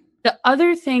 Mm-hmm. The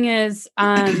other thing is,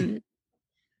 I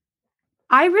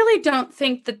really don't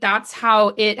think that that's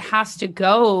how it has to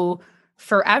go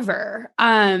forever.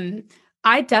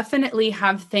 I definitely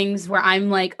have things where I'm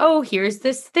like, oh, here's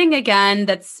this thing again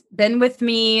that's been with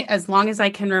me as long as I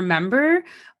can remember.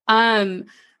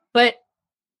 But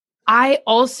I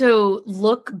also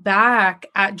look back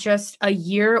at just a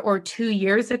year or 2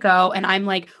 years ago and I'm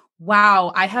like,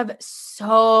 wow, I have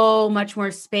so much more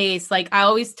space. Like I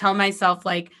always tell myself,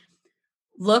 like,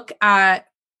 look at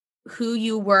who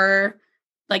you were,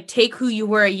 like take who you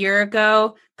were a year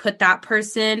ago, put that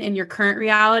person in your current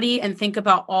reality and think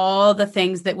about all the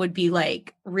things that would be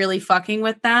like really fucking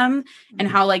with them and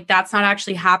how like that's not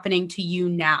actually happening to you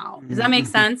now. Does that make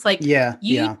sense? Like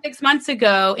you 6 months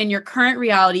ago in your current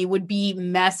reality would be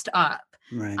messed up.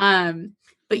 Right.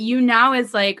 But you now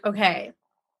is like, okay,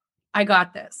 I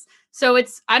got this. So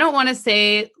I don't want to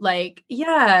say like,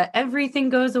 yeah, everything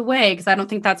goes away because I don't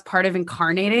think that's part of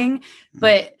incarnating,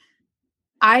 but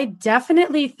I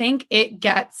definitely think it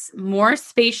gets more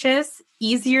spacious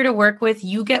easier to work with.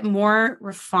 You get more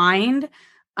refined.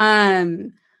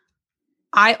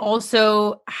 I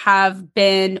also have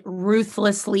been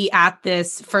ruthlessly at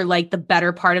this for like the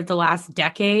better part of the last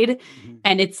decade. Mm-hmm.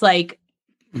 And it's like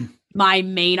my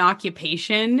main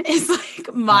occupation is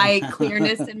like my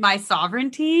clearness and my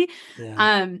sovereignty.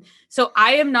 Yeah. So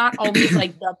I am not always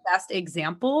like the best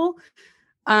example.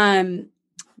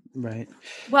 Right.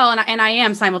 Well, and I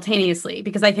am simultaneously,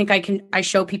 because I think I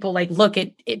show people like, look,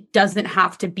 it doesn't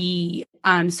have to be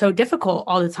so difficult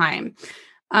all the time.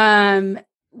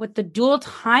 With the dual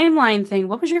timeline thing,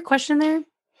 what was your question there?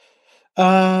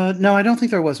 No, I don't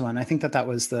think there was one. I think that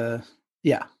was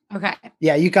yeah. Okay.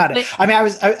 Yeah, you got it. I mean, I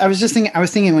was just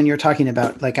thinking, when you were talking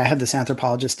about, like, I had this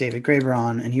anthropologist, David Graeber,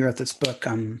 on, and he wrote this book,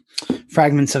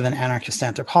 Fragments of an Anarchist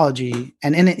Anthropology.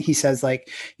 And in it, he says, like,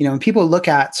 when people look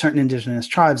at certain indigenous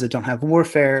tribes that don't have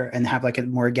warfare and have like a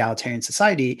more egalitarian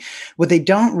society, what they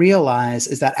don't realize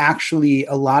is that actually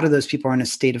a lot of those people are in a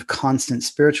state of constant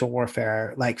spiritual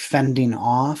warfare, like fending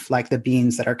off like the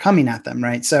beings that are coming at them.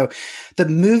 Right. So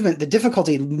the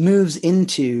difficulty moves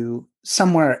into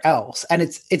somewhere else, and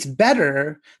it's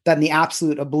better than the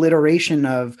absolute obliteration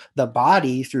of the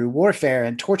body through warfare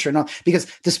and torture and all, because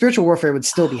the spiritual warfare would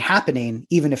still be happening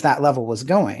even if that level was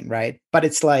going, right? But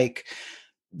it's like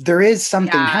there is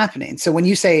something happening. So when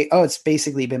you say, oh, it's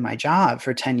basically been my job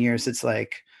for 10 years, it's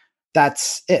like,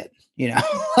 that's it,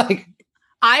 like,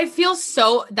 I feel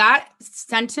so, that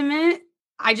sentiment,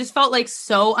 I just felt like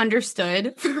so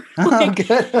understood. Like,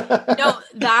 good.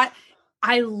 that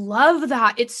I love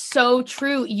that. It's so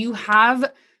true. You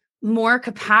have more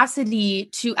capacity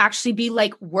to actually be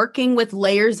like working with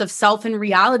layers of self and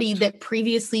reality that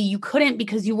previously you couldn't,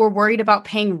 because you were worried about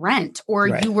paying rent, or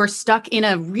you were stuck in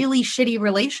a really shitty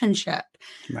relationship.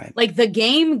 Right. Like the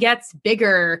game gets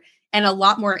bigger and a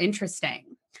lot more interesting.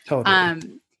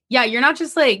 Totally. Yeah, you're not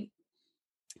just like,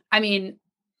 I mean,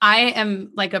 I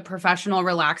am like a professional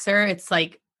relaxer. It's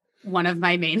like one of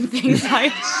my main things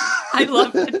I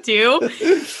love to do.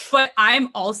 But I'm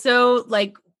also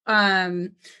like,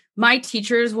 my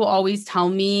teachers will always tell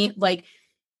me, like,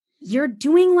 you're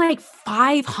doing like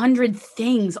 500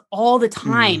 things all the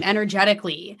time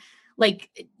energetically. Like,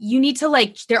 you need to,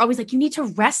 like, they're always like, you need to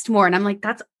rest more. And I'm like,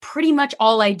 that's pretty much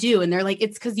all I do. And they're like,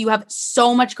 it's because you have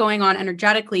so much going on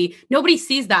energetically. Nobody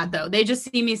sees that though. They just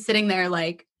see me sitting there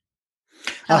like,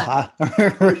 right.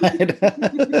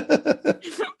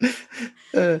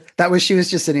 She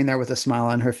was just sitting there with a smile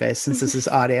on her face, since this is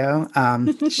audio.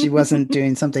 She wasn't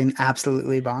doing something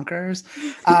absolutely bonkers.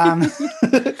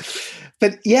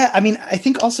 But yeah, I mean, I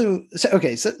think also, so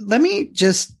let me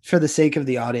just, for the sake of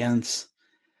the audience,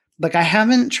 like, I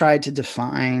haven't tried to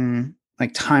define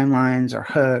like timelines or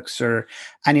hooks or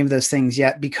any of those things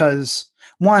yet, because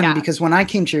because when I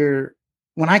came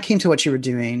to what you were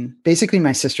doing, basically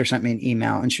my sister sent me an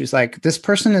email and she was like, this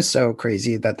person is so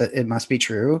crazy that it must be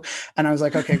true. And I was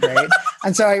like, okay, great.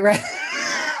 And so I read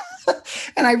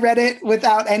and I read it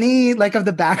without any like of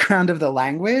the background of the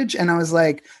language. And I was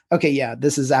like, okay, yeah,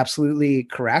 this is absolutely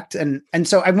correct. And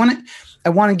so I want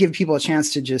to give people a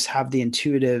chance to just have the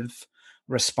intuitive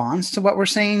response to what we're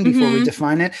saying before we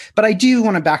define it. But I do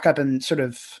want to back up and sort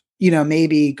of,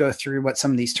 maybe go through what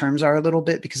some of these terms are a little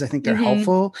bit, because I think they're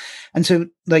helpful. And so,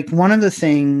 like, one of the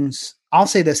things, I'll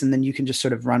say this and then you can just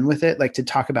sort of run with it, like, to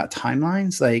talk about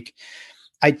timelines. Like,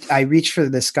 I reached for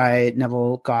this guy,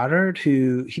 Neville Goddard,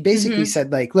 who he basically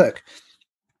said, like, look,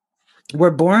 we're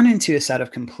born into a set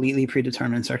of completely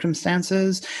predetermined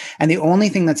circumstances. And the only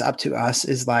thing that's up to us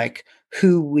is like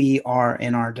who we are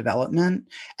in our development.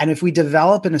 And if we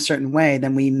develop in a certain way,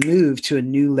 then we move to a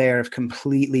new layer of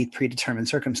completely predetermined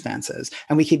circumstances.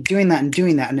 And we keep doing that. And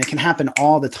it can happen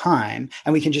all the time.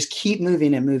 And we can just keep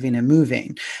moving and moving and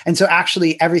moving. And so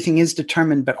actually everything is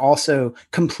determined, but also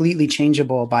completely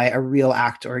changeable by a real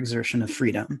act or exertion of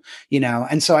freedom,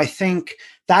 And so I think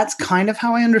that's kind of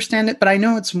how I understand it, but I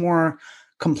know it's more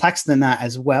complex than that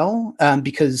as well,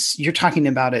 because you're talking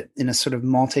about it in a sort of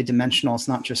multi-dimensional. It's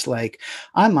not just like,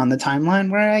 I'm on the timeline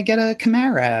where I get a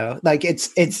Camaro. Like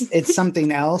it's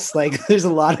something else. Like there's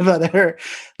a lot of other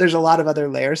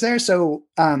layers there. So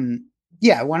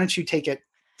yeah, why don't you take it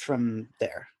from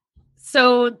there?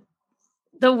 So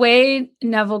the way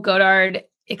Neville Goddard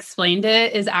explained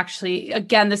it is actually,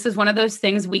 again, this is one of those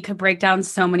things we could break down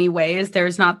so many ways.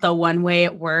 There's not the one way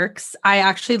it works. I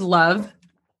actually love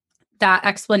that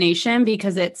explanation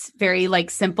because it's very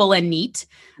like simple and neat.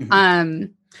 So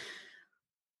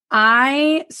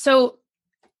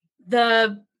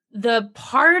the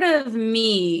part of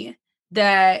me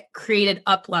that created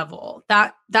Uplevel,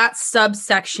 that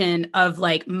subsection of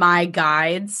like my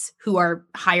guides who are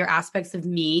higher aspects of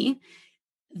me,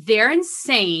 they're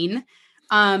insane.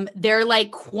 They're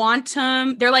like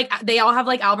quantum, they all have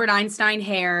like Albert Einstein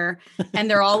hair, and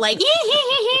they're all like,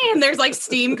 and there's like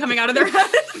steam coming out of their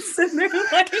heads. And they're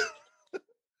like,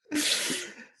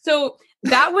 so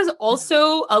that was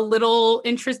also a little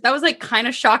that was like kind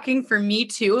of shocking for me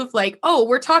too, of like, oh,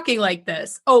 we're talking like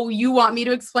this. Oh, you want me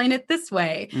to explain it this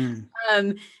way.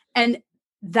 And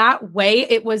that way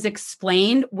it was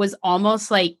explained was almost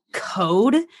like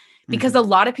code, because a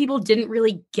lot of people didn't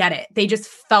really get it. They just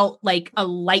felt like a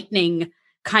lightning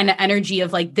kind of energy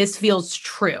of like, this feels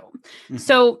true.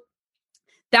 So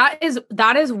that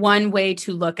is one way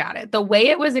to look at it. The way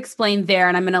it was explained there,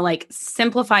 and I'm going to like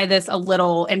simplify this a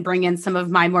little and bring in some of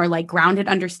my more like grounded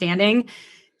understanding.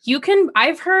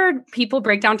 I've heard people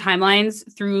break down timelines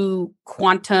through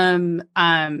quantum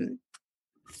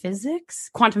physics.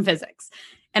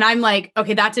 And I'm like,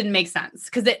 okay, that didn't make sense,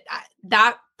 because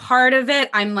that part of it,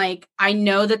 I'm like, I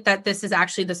know that this is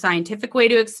actually the scientific way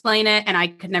to explain it, and I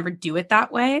could never do it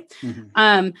that way.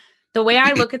 The way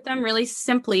I look at them really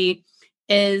simply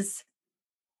is,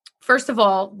 first of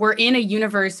all, we're in a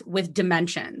universe with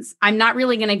dimensions. I'm not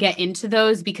really going to get into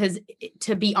those because,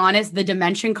 to be honest, the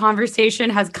dimension conversation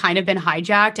has kind of been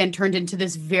hijacked and turned into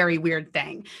this very weird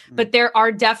thing. But there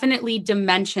are definitely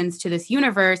dimensions to this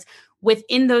universe.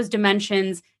 Within those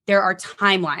dimensions, there are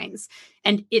timelines.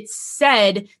 And it's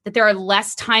said that there are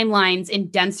less timelines in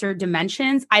denser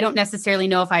dimensions. I don't necessarily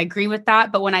know if I agree with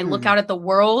that, but when I look out at the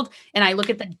world and I look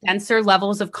at the denser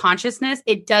levels of consciousness,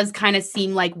 it does kind of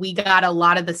seem like we got a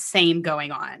lot of the same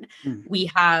going on. We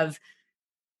have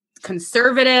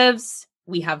conservatives,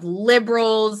 we have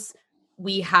liberals,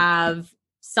 we have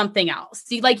something else.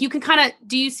 See, like, you can kind of,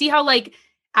 do you see how like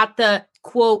at the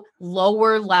quote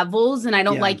lower levels, and I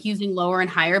don't like using lower and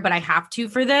higher, but I have to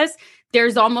for this,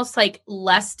 there's almost like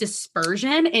less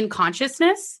dispersion in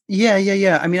consciousness.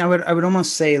 Yeah. I mean, I would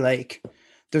almost say like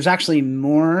there's actually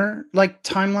more like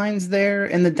timelines there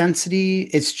in the density.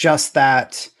 It's just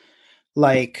that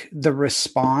like the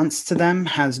response to them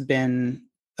has been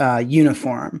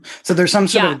uniform. So there's some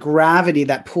sort of gravity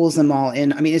that pulls them all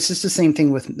in. I mean, it's just the same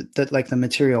thing with the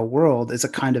material world is a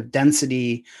kind of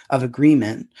density of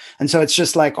agreement. And so it's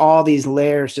just like all these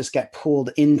layers just get pulled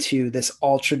into this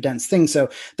ultra dense thing. So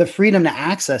the freedom to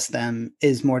access them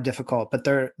is more difficult, but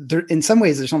they're in some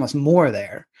ways there's almost more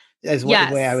there is what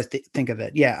the way I would think of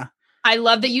it. Yeah. I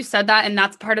love that you said that. And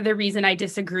that's part of the reason I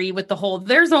disagree with the whole,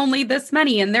 there's only this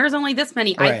many and there's only this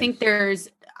many. Right. I think there's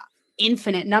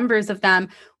infinite numbers of them.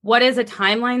 What is a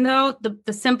timeline though?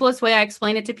 The simplest way I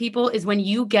explain it to people is when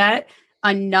you get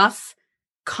enough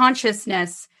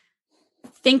consciousness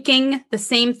thinking the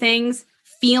same things,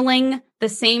 feeling the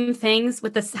same things,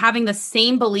 with this having the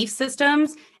same belief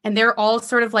systems, and they're all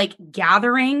sort of like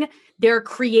gathering, they're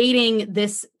creating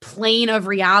this plane of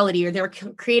reality, or they're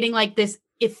creating like this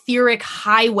etheric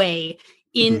highway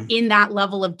in that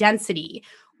level of density,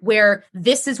 where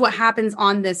this is what happens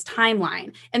on this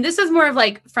timeline. And this is more of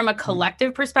like from a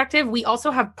collective perspective. We also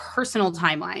have personal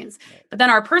timelines, but then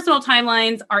our personal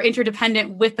timelines are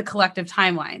interdependent with the collective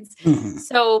timelines.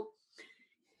 So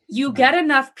you get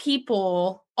enough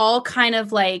people all kind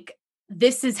of like,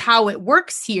 this is how it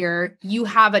works here. You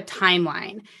have a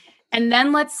timeline. And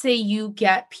then let's say you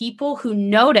get people who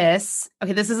notice,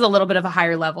 okay, this is a little bit of a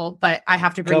higher level, but I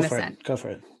have to bring this in. Go for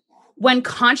it. When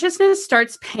consciousness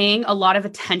starts paying a lot of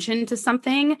attention to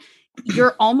something,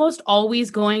 you're almost always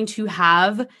going to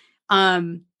have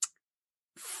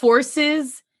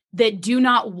forces that do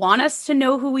not want us to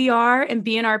know who we are and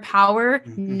be in our power,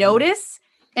 notice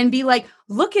and be like,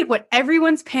 look at what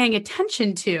everyone's paying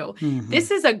attention to.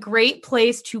 This is a great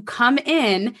place to come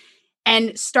in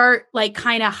and start like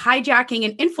kind of hijacking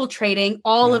and infiltrating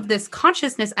all of this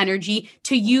consciousness energy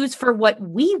to use for what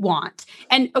we want.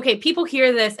 And okay, people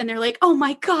hear this and they're like, oh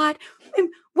my God,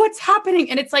 what's happening?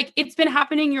 And it's like, it's been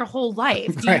happening your whole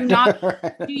life. Do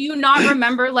you not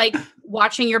remember like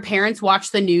watching your parents watch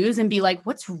the news and be like,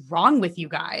 what's wrong with you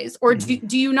guys? Or do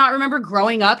you not remember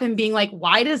growing up and being like,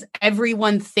 why does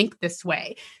everyone think this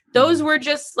way? Those were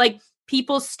just like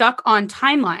people stuck on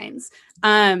timelines.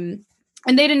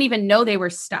 And they didn't even know they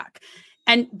were stuck.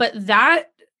 But that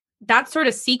sort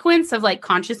of sequence of like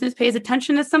consciousness pays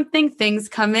attention to something, things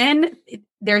come in,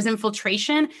 there's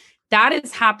infiltration, that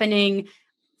is happening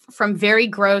from very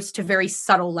gross to very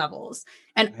subtle levels.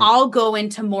 And I'll go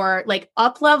into more like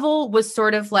up level was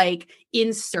sort of like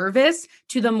in service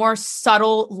to the more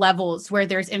subtle levels where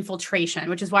there's infiltration,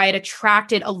 which is why it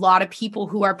attracted a lot of people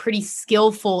who are pretty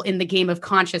skillful in the game of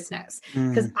consciousness.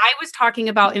 Because I was talking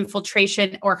about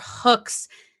infiltration or hooks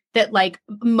that like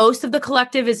most of the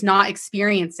collective is not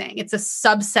experiencing. It's a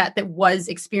subset that was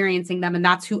experiencing them, and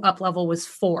that's who up level was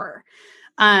for.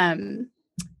 Where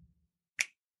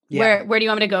do you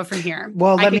want me to go from here?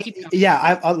 Well, let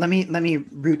me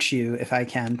root you if I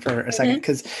can for a second.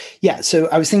 Cause so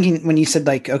I was thinking when you said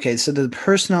like, okay, so the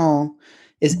personal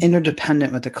is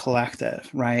interdependent with the collective,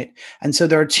 right? And so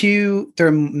there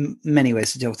are many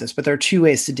ways to deal with this, but there are two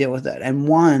ways to deal with it. And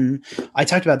one, I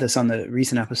talked about this on the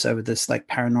recent episode with this like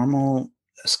paranormal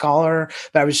scholar,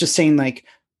 but I was just saying like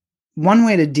one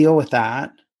way to deal with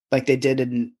that, like they did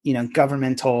in,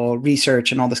 governmental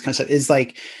research and all this kind of stuff is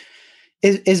like,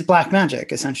 is black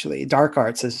magic, essentially dark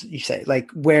arts, as you say, like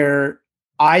where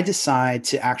I decide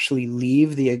to actually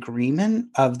leave the agreement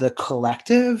of the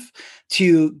collective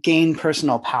to gain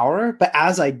personal power. But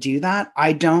as I do that,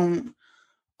 I don't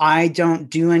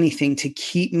do anything to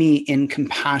keep me in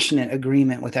compassionate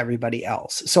agreement with everybody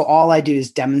else. So all I do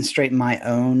is demonstrate my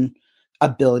own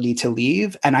ability to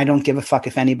leave. And I don't give a fuck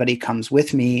if anybody comes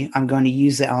with me. I'm going to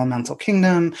use the elemental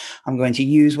kingdom. I'm going to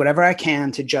use whatever I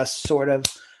can to just sort of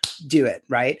do it,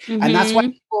 right? Mm-hmm. And that's why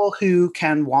people who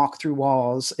can walk through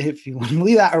walls, if you want to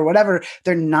believe that or whatever,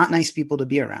 they're not nice people to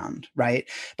be around, right?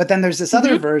 But then there's this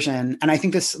other version, and I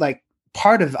think this like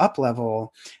part of up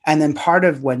level, and then part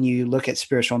of when you look at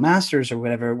spiritual masters or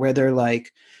whatever, where they're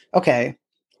like, okay,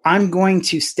 I'm going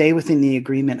to stay within the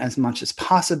agreement as much as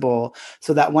possible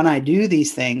so that when I do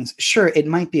these things, sure, it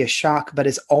might be a shock, but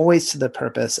it's always to the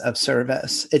purpose of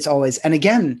service. It's always, and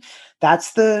again,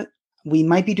 we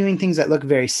might be doing things that look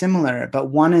very similar,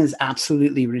 but one is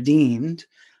absolutely redeemed,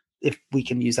 if we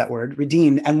can use that word,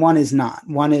 redeemed, and one is not.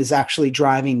 One is actually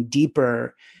driving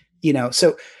deeper,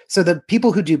 So the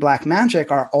people who do black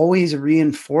magic are always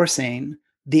reinforcing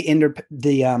the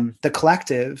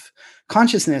collective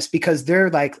consciousness because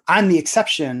they're like, I'm the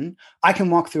exception. I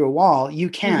can walk through a wall. You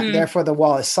can't. Therefore, the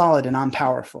wall is solid and I'm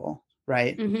powerful.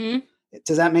 Right?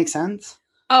 Does that make sense?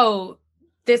 Oh,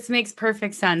 this makes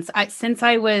perfect sense. Since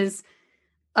I was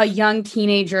a young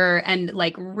teenager and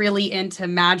like really into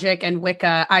magic and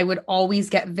Wicca, I would always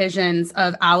get visions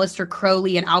of Aleister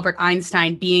Crowley and Albert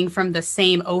Einstein being from the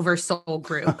same Oversoul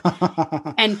group.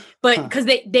 But because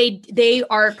they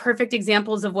are perfect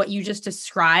examples of what you just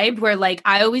described, where like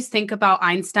I always think about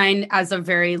Einstein as a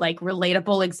very like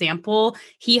relatable example.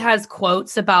 He has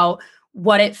quotes about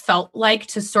what it felt like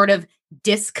to sort of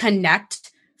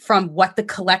disconnect from what the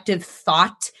collective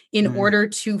thought in order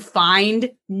to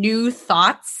find new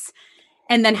thoughts,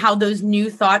 and then how those new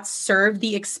thoughts serve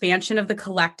the expansion of the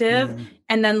collective.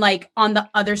 And then like on the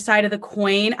other side of the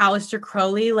coin, Aleister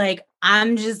Crowley, like,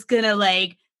 I'm just gonna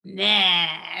like,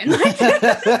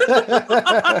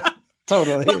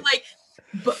 Totally.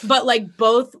 But like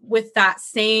both with that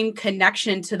same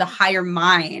connection to the higher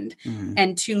mind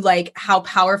and to like how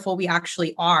powerful we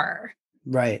actually are.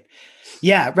 Right.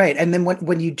 Yeah, right. And then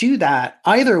when you do that,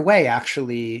 either way,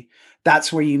 actually,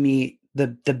 that's where you meet the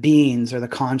beings or the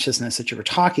consciousness that you were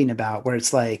talking about, where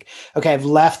it's like, okay, I've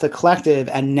left the collective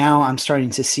and now I'm starting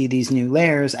to see these new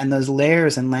layers, and those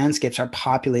layers and landscapes are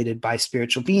populated by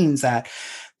spiritual beings that,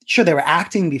 sure, they were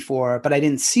acting before, but I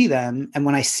didn't see them. And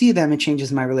when I see them, it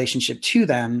changes my relationship to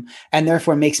them and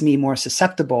therefore makes me more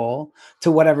susceptible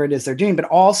to whatever it is they're doing, but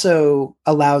also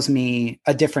allows me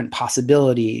a different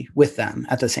possibility with them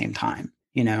at the same time,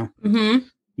 Yeah.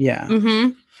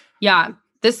 Yeah.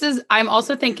 I'm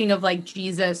also thinking of like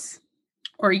Jesus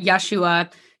or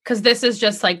Yeshua, because this is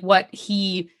just like what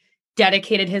he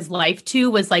dedicated his life to,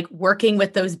 was like working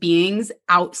with those beings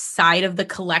outside of the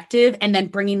collective and then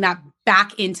bringing that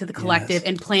back into the collective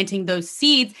and planting those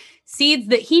seeds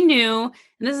that he knew.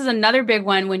 And this is another big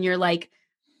one when you're like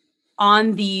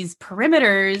on these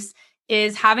perimeters,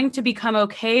 is having to become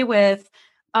okay with,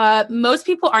 most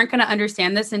people aren't going to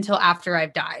understand this until after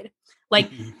I've died. Like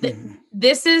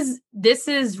this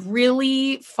is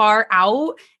really far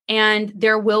out, and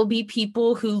there will be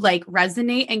people who like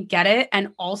resonate and get it.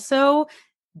 And also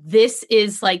this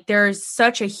is like, there's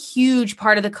such a huge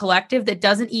part of the collective that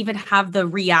doesn't even have the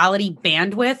reality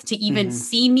bandwidth to even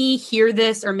see me, hear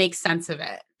this, or make sense of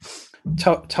it.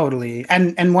 Totally.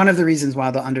 And one of the reasons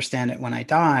why they'll understand it when I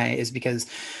die is because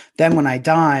then when I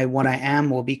die, what I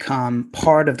am will become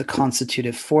part of the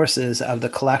constitutive forces of the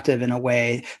collective in a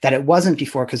way that it wasn't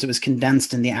before, because it was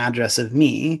condensed in the address of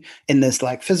me in this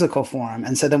like physical form.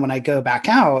 And so then when I go back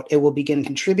out, it will begin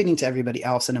contributing to everybody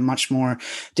else in a much more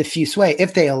diffuse way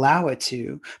if they allow it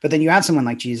to. But then you have someone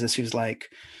like Jesus who's like,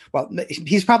 well,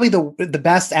 he's probably the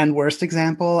best and worst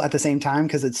example at the same time,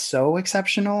 because it's so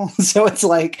exceptional. So it's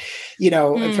like,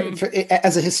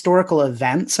 as a historical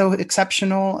event, so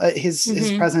exceptional,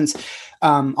 his presence.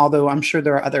 Although I'm sure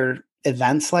there are other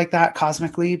events like that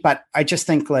cosmically, but I just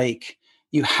think like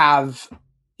you have,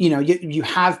 you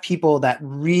have people that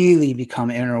really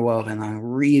become interwoven, like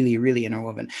really, really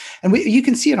interwoven. And you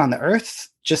can see it on the earth,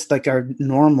 just like our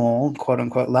normal quote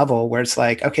unquote level, where it's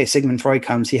like, okay, Sigmund Freud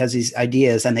comes, he has these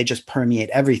ideas and they just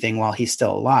permeate everything while he's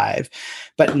still alive.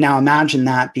 But now imagine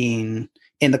that being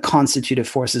in the constitutive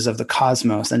forces of the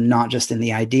cosmos and not just in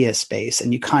the idea space.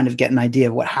 And you kind of get an idea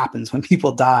of what happens when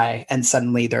people die and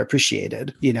suddenly they're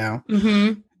appreciated,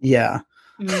 Mm-hmm. Yeah.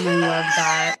 I love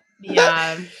that.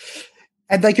 Yeah.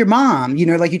 And like your mom,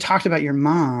 like you talked about your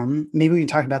mom, maybe we can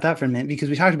talk about that for a minute, because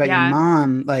we talked about your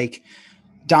mom, like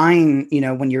dying,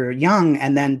 when you're young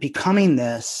and then becoming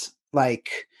this,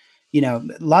 like,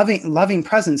 loving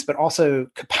presence, but also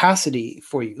capacity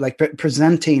for you, like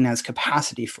presenting as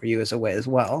capacity for you as a way as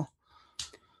well.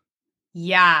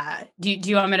 Yeah. Do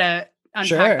you want me to unpack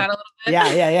Sure. that a little bit?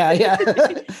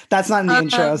 Yeah. That's not in the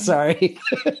intro. Sorry.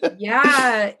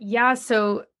 Yeah.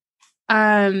 So,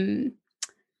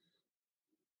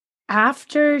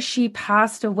 after she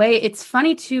passed away, it's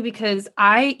funny too, because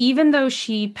even though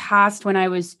she passed when I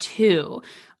was 2,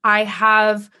 I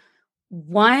have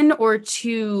 1 or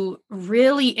 2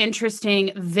 really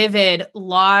interesting, vivid,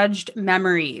 lodged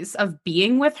memories of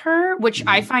being with her, which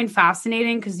I find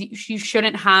fascinating because you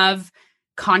shouldn't have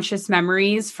conscious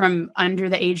memories from under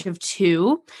the age of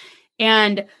 2.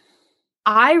 And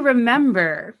I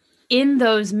remember in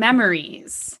those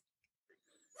memories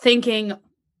thinking,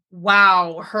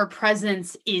 wow, her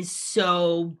presence is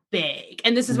so big.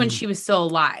 And this is when she was still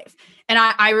alive. And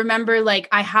I remember, like,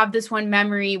 I have this one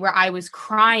memory where I was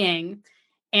crying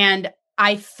and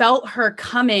I felt her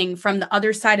coming from the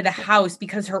other side of the house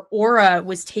because her aura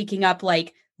was taking up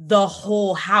like the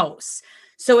whole house.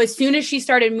 So as soon as she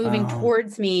started moving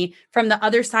towards me from the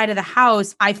other side of the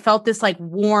house, I felt this like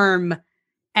warm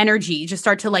energy just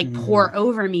start to like pour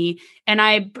over me.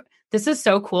 And this is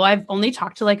so cool. I've only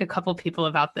talked to like a couple people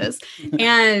about this.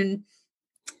 And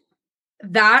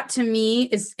that to me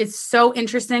is so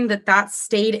interesting that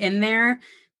stayed in there,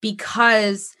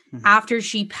 because after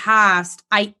she passed,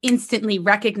 I instantly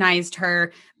recognized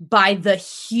her by the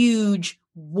huge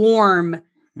warm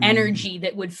energy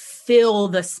that would fill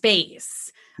the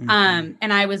space. And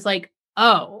I was like,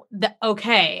 oh,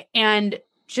 okay. And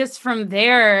just from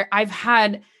there, I've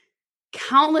had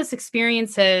countless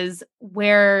experiences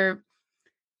where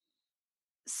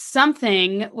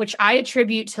something which I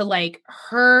attribute to like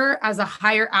her as a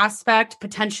higher aspect,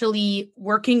 potentially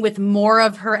working with more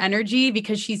of her energy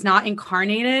because she's not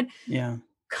incarnated,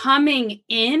 coming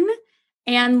in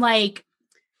and like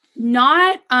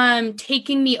not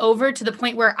taking me over to the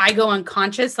point where I go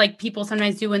unconscious like people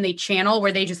sometimes do when they channel,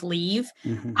 where they just leave.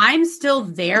 I'm still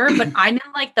there, but I'm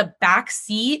in like the back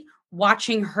seat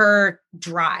watching her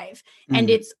drive. And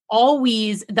it's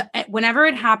always whenever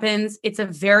it happens, it's a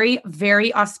very,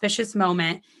 very auspicious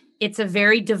moment. It's a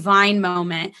very divine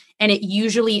moment. And it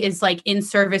usually is like in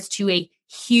service to a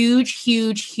huge,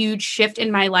 huge, huge shift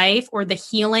in my life or the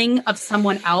healing of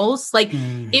someone else. Like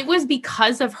it was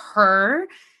because of her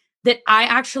that I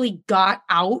actually got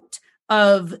out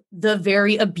of the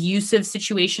very abusive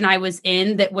situation I was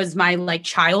in that was my like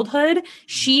childhood.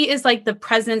 She is like the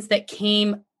presence that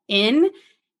came in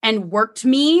and worked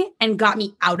me and got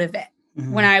me out of it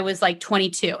when I was like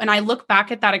 22. And I look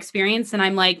back at that experience and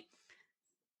I'm like,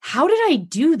 how did I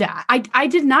do that? I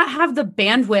did not have the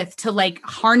bandwidth to like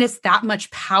harness that much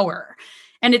power.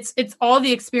 And it's all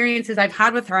the experiences I've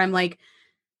had with her. I'm like,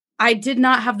 I did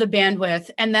not have the bandwidth.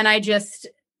 And then I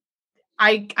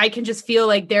can just feel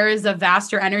like there is a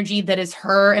vaster energy that is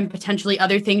her and potentially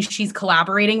other things she's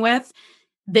collaborating with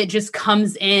that just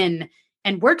comes in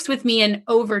and works with me. And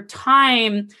over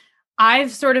time,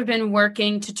 I've sort of been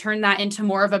working to turn that into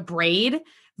more of a braid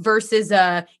versus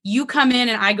you come in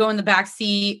and I go in the back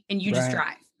seat and you just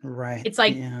drive. Right. It's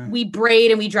like we braid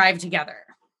and we drive together.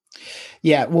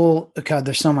 Yeah. Well, God,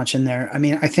 there's so much in there. I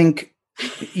mean, I think,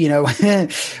 when,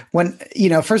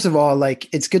 first of all,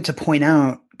 like it's good to point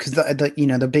out, because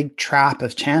the big trap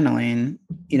of channeling,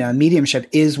 mediumship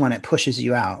is when it pushes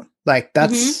you out. Like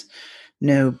that's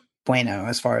no bueno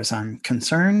as far as I'm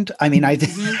concerned. I mean,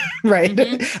 right.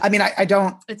 I mean, I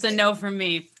don't. It's a no from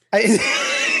me.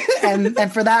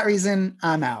 And for that reason,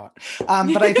 I'm out.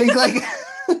 But I think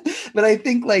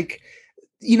like,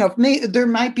 there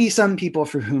might be some people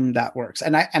for whom that works.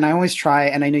 And I always try,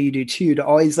 and I know you do too, to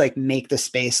always like make the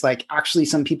space, like actually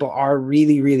some people are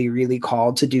really, really, really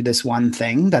called to do this one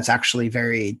thing that's actually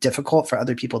very difficult for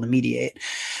other people to mediate.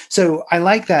 So I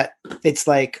like that. It's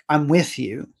like, I'm with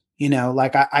you,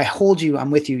 like I hold you,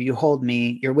 I'm with you, you hold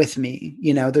me, you're with me,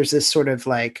 there's this sort of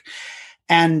like,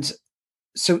 and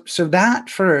so that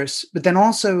first, but then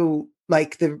also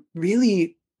like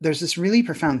there's this really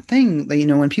profound thing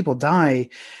that, when people die,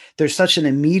 there's such an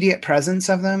immediate presence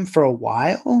of them for a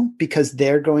while because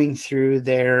they're going through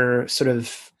their sort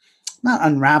of not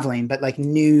unraveling, but like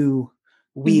new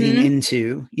weaving Mm-hmm.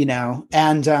 into,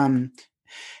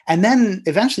 and then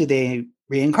eventually they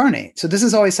reincarnate. So this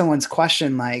is always someone's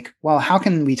question, like, well, how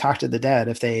can we talk to the dead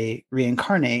if they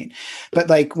reincarnate? But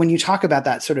like when you talk about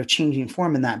that sort of changing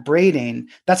form and that braiding,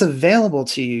 that's available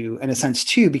to you in a sense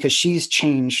too, because she's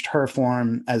changed her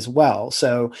form as well.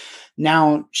 So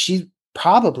now she's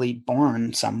probably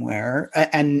born somewhere,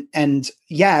 and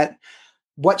yet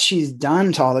what she's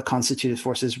done to all the constitutive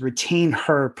forces retain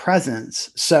her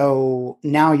presence. So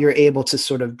now you're able to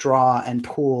sort of draw and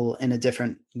pull in a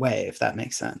different way, if that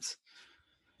makes sense.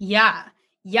 Yeah.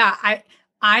 Yeah.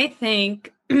 I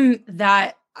think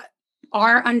that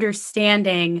our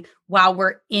understanding while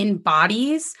we're in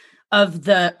bodies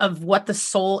of what the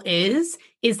soul is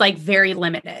like very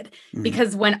limited. Mm-hmm.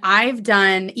 Because when I've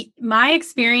done my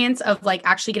experience of like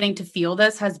actually getting to feel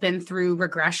this has been through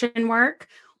regression work,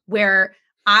 where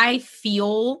I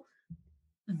feel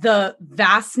the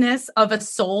vastness of a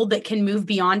soul that can move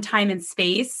beyond time and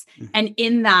space. Mm-hmm. And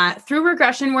in that, through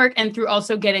regression work and through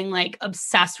also getting like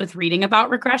obsessed with reading about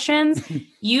regressions,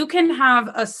 you can have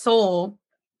a soul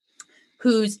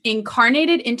who's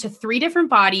incarnated into 3 different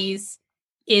bodies,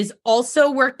 is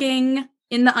also working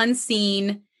in the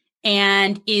unseen,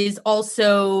 and is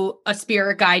also a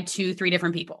spirit guide to 3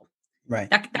 different people. Right.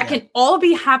 That can all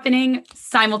be happening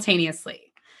simultaneously.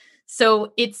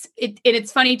 So it's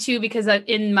funny too, because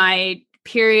in my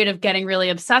period of getting really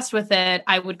obsessed with it,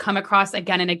 I would come across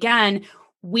again and again,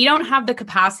 we don't have the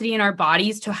capacity in our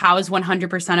bodies to house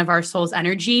 100% of our soul's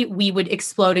energy. We would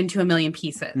explode into a million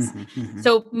pieces. Mm-hmm, mm-hmm.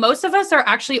 So most of us are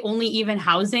actually only even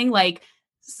housing, like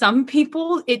some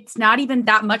people, it's not even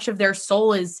that much of their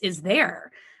soul is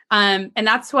there. And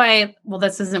that's why, well,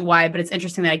 this isn't why, but it's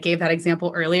interesting that I gave that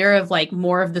example earlier of like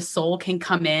more of the soul can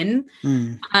come in.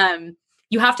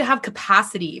 You have to have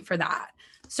capacity for that.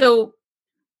 So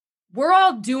we're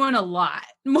all doing a lot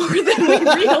more than we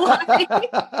realize.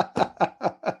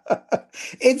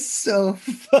 It's so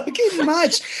fucking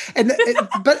much.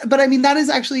 But I mean,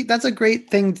 that's a great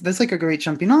thing. That's like a great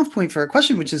jumping off point for a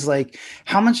question, which is like,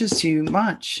 how much is too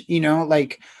much?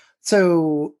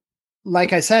 So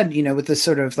like I said, with this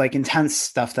sort of like intense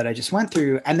stuff that I just went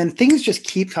through, and then things just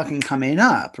keep fucking coming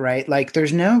up, right? Like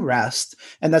there's no rest.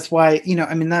 And that's why,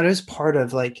 that is part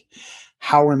of like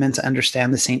how we're meant to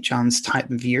understand the St. John's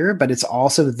time of year, but it's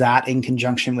also that in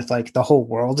conjunction with like the whole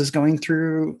world is going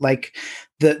through like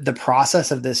the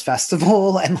process of this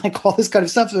festival and like all this kind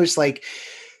of stuff. So it's like,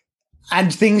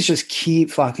 and things just keep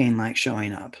fucking like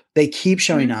showing up. They keep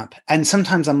showing up. And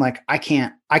sometimes I'm like, I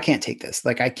can't take this.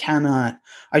 Like I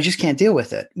just can't deal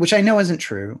with it, which I know isn't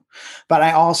true.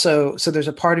 But so there's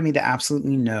a part of me that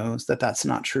absolutely knows that that's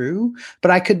not true.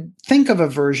 But I could think of a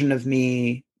version of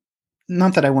me,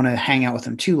 not that I want to hang out with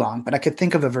him too long, but I could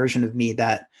think of a version of me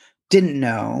that didn't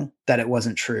know that it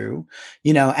wasn't true,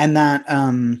 and that,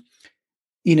 and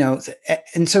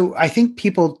so I think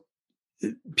people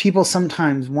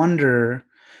sometimes wonder,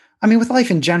 I mean, with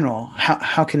life in general,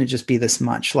 how can it just be this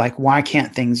much? Like, why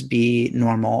can't things be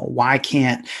normal? Why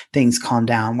can't things calm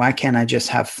down? Why can't I just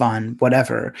have fun?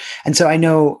 Whatever. And so I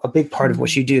know a big part of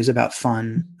what you do is about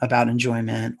fun, about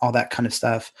enjoyment, all that kind of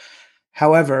stuff.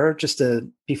 However,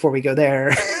 before we go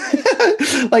there,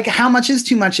 like how much is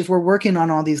too much if we're working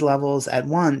on all these levels at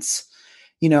once?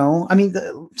 I mean,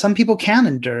 some people can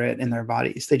endure it in their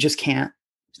bodies. They just can't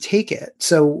take it.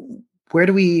 So where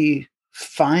do we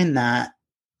find that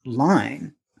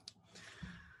line?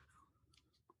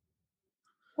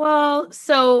 Well,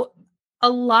 so a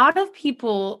lot of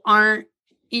people aren't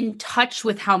in touch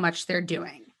with how much they're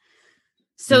doing.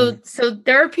 So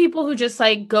there are people who just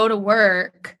like go to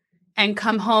work and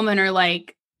come home and are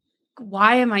like,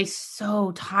 why am I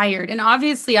so tired? And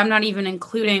obviously I'm not even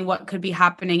including what could be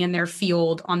happening in their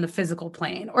field on the physical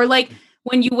plane. Or like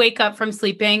when you wake up from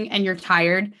sleeping and you're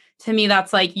tired, to me,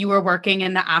 that's like you were working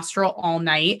in the astral all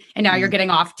night and now you're getting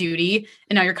off duty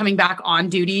and now you're coming back on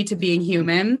duty to being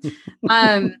human.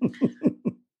 But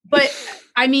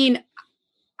I mean,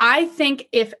 I think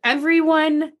if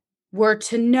everyone were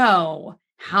to know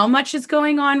how much is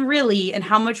going on really and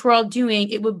how much we're all doing,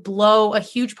 it would blow a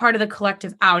huge part of the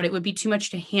collective out. It would be too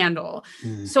much to handle.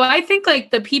 So I think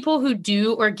like the people who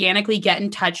do organically get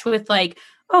in touch with like,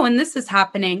 oh, and this is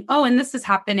happening. Oh, and this is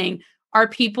happening are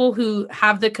people who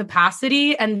have the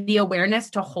capacity and the awareness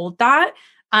to hold that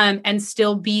and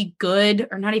still be good,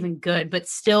 or not even good, but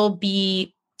still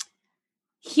be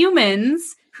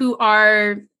humans who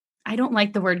are I don't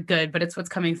like the word good, but it's what's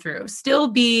coming through. Still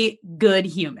be good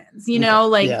humans, Okay.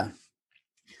 like, Yeah.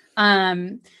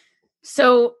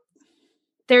 So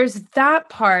there's that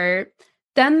part.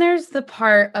 Then there's the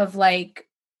part of like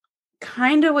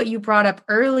kind of what you brought up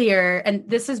earlier. And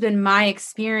this has been my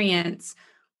experience.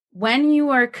 When you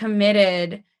are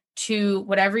committed to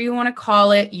whatever you want to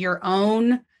call it, your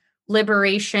own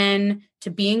liberation, to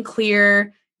being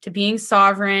clear, to being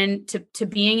sovereign, to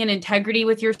being in integrity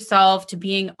with yourself, to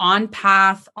being on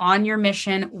path, on your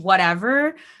mission,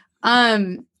 whatever,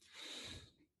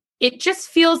 it just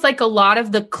feels like a lot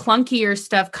of the clunkier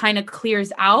stuff kind of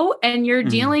clears out and you're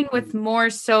dealing with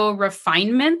more so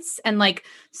refinements and like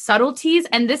subtleties.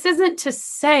 And this isn't to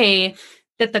say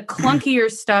that the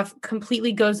clunkier stuff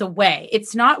completely goes away.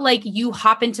 It's not like you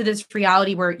hop into this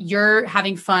reality where you're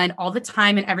having fun all the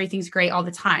time and everything's great all the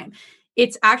time.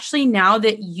 It's actually now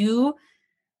that you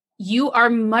are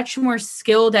much more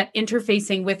skilled at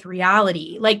interfacing with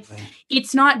reality. Like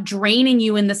it's not draining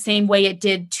you in the same way it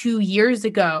did 2 years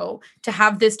ago to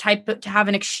have to have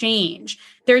an exchange.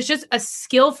 There's just a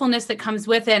skillfulness that comes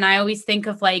with it. And I always think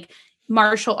of like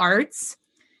martial arts.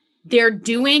 They're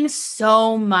doing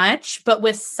so much, but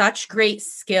with such great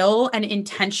skill and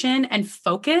intention and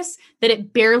focus that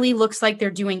it barely looks like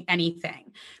they're doing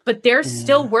anything. But they're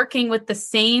still working with the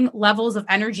same levels of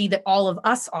energy that all of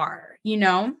us are,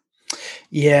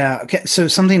 Yeah. Okay. So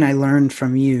something I learned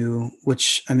from you,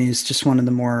 which I mean is just one of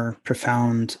the more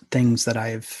profound things that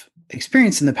I've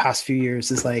experienced in the past few years,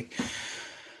 is like,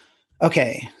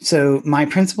 okay, so my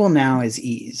principle now is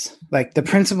ease. Like the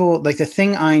principle, like the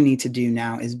thing I need to do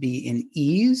now is be in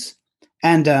ease.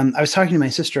 And I was talking to my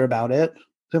sister about it.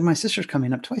 So my sister's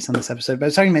coming up twice on this episode, but I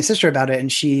was talking to my sister about it,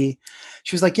 and she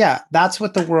was like, yeah, that's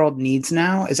what the world needs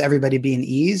now, is everybody be in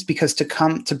ease, because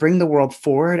to bring the world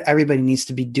forward, everybody needs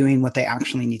to be doing what they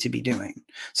actually need to be doing.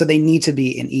 So they need to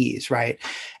be in ease, right?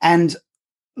 And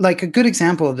like a good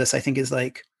example of this, I think, is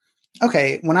like,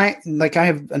 okay, when I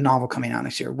have a novel coming out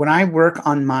next year. When I work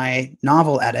on my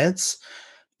novel edits,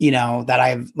 that I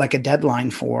have like a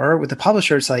deadline for with the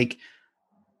publisher, it's like,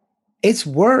 it's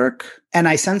work and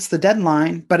I sense the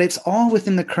deadline, but it's all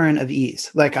within the current of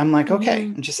ease. Like, I'm like, okay,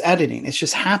 I'm just editing. It's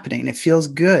just happening. It feels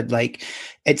good. Like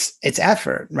it's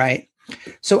effort. Right.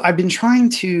 So I've been trying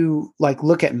to like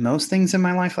look at most things in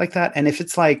my life like that. And if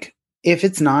it's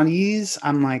not ease,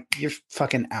 I'm like, you're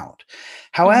fucking out.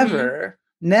 However,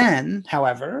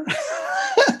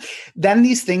 then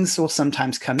these things will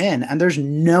sometimes come in and there's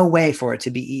no way for it to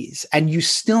be ease. And you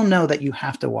still know that you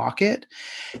have to walk it.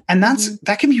 And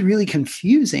that can be really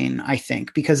confusing, I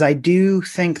think, because I do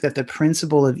think that the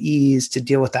principle of ease to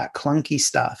deal with that clunky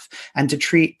stuff and to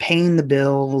treat paying the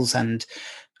bills and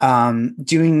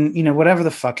doing, whatever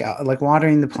the fuck out, like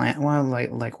watering the plant, well,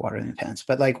 like watering the plants,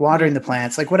 but like watering the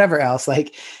plants, like whatever else,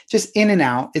 like just in and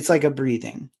out, it's like a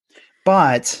breathing.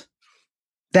 But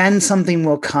then something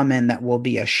will come in that will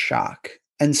be a shock.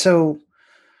 And so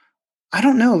I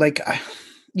don't know, like,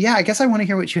 I guess I want to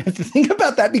hear what you have to think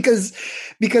about that,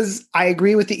 because I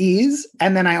agree with the ease.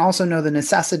 And then I also know the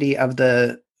necessity of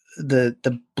the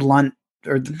blunt,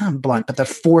 or not blunt, but the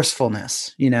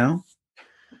forcefulness,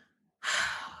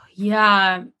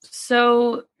 Yeah.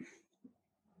 So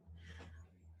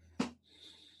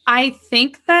I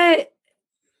think that,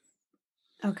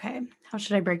 okay, how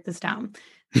should I break this down?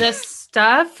 The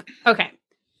stuff, okay,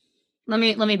 let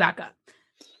me back up.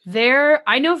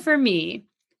 I know for me,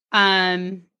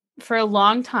 for a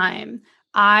long time,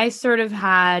 I sort of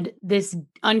had this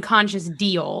unconscious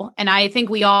deal, and I think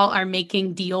we all are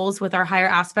making deals with our higher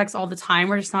aspects all the time.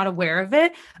 We're just not aware of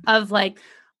it, of like,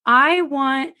 I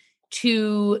want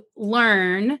to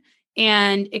learn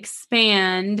and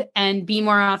expand and be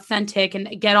more authentic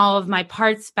and get all of my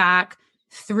parts back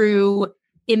through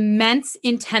immense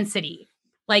intensity.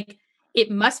 Like,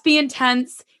 it must be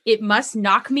intense. It must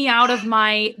knock me out of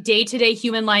my day-to-day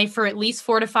human life for at least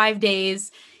 4 to 5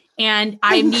 days. And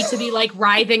I need to be like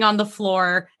writhing on the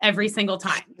floor every single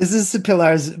time. This is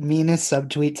Pilar's meanest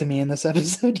subtweet to me in this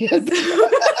episode yet.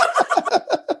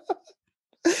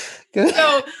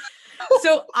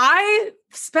 So I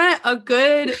spent a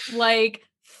good like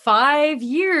 5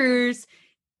 years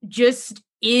just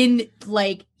in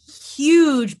like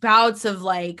huge bouts of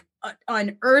like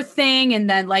unearthing. And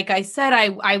then, like I said,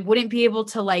 I wouldn't be able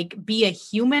to like be a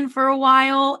human for a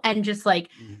while, and just like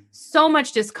so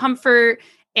much discomfort.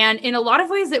 And in a lot of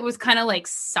ways, it was kind of like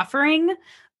suffering.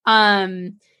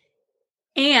 And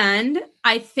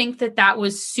I think that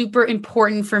was super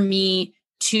important for me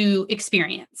to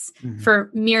experience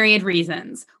for myriad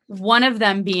reasons. One of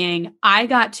them being, I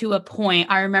got to a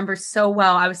point, I remember so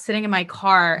well, I was sitting in my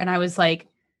car and I was like,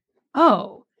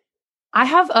 oh, I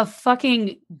have a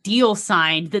fucking deal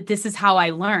signed that this is how I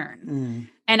learn.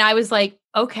 And I was like,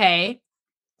 okay,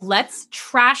 let's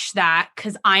trash that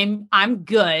because I'm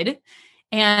good.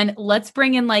 And let's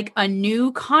bring in like a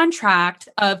new contract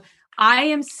of I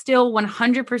am still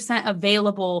 100%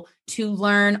 available to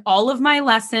learn all of my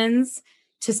lessons,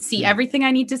 to see everything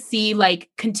I need to see, like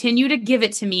continue to give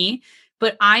it to me.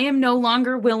 But I am no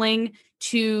longer willing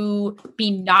to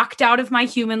be knocked out of my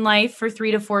human life for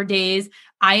 3 to 4 days.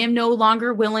 I am no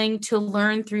longer willing to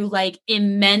learn through like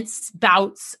immense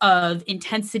bouts of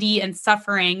intensity and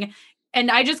suffering.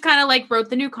 And I just kind of like wrote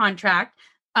the new contract.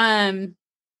 And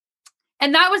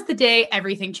that was the day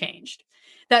everything changed.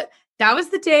 That was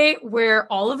the day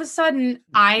where all of a sudden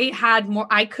I had more,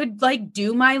 I could like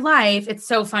do my life. It's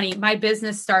so funny. My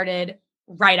business started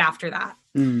right after that.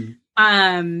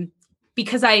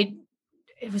 Because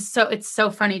it's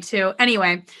so funny too.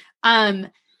 Anyway,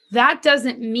 that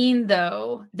doesn't mean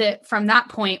though that from that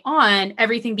point on,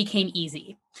 everything became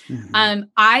easy.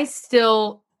 I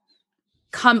still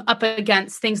come up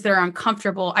against things that are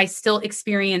uncomfortable. I still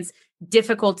experience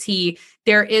difficulty.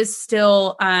 There is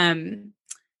still,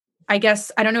 I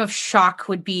guess, I don't know if shock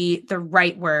would be the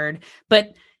right word,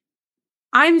 but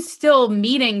I'm still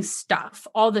meeting stuff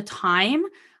all the time.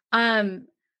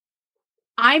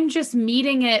 I'm just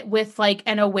meeting it with like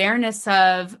an awareness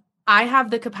of I have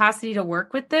the capacity to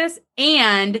work with this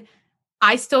and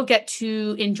I still get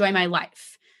to enjoy my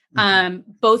life.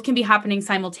 Both can be happening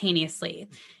simultaneously.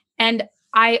 And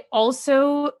I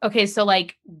also, okay, so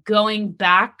like going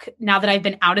back now that I've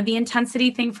been out of the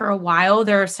intensity thing for a while,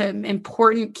 there are some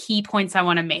important key points I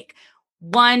want to make.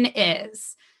 One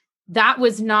is that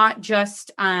was not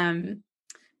just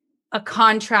a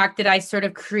contract that I sort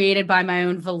of created by my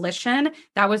own volition.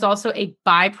 That was also a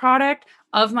byproduct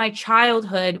of my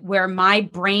childhood where my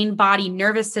brain, body,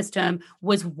 nervous system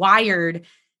was wired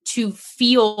to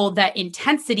feel that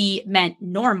intensity meant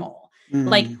normal.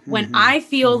 Like when I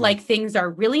feel like things are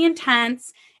really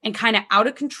intense and kind of out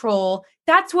of control,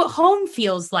 that's what home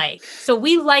feels like. So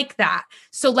we like that.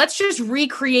 So let's just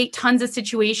recreate tons of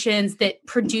situations that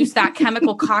produce that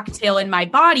chemical cocktail in my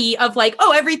body of like,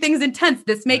 oh, everything's intense.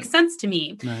 This makes sense to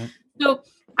me. So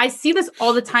I see this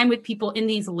all the time with people in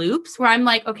these loops where I'm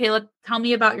like, okay, tell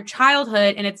me about your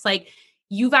childhood. And it's like,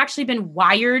 you've actually been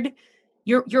wired.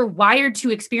 You're wired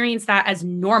to experience that as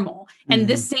normal. And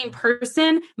this same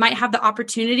person might have the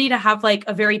opportunity to have like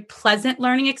a very pleasant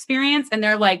learning experience. And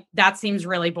they're like, that seems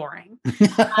really boring. Because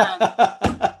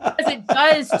it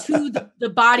does to the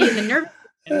body and the nervous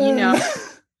system, you know?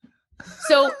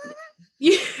 So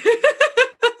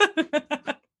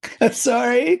I'm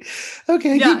sorry.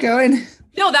 Okay, keep going.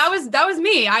 No, that was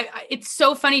me. It's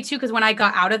so funny too, because when I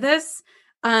got out of this,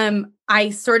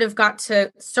 I sort of got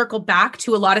to circle back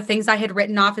to a lot of things I had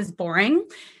written off as boring.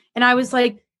 And I was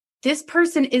like, this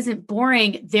person isn't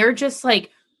boring. They're just like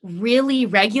really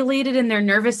regulated in their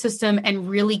nervous system and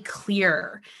really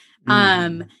clear.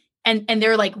 And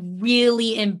they're like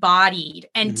really embodied.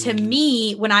 And to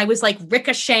me, when I was like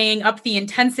ricocheting up the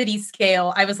intensity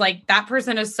scale, I was like, that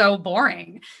person is so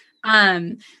boring.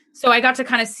 So I got to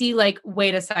kind of see like,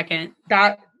 wait a second,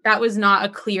 that was not a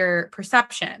clear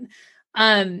perception.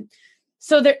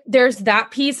 So there's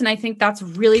that piece. And I think that's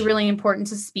really, really important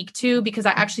to speak to because I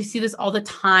actually see this all the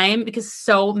time because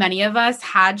so many of us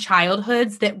had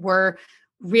childhoods that were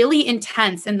really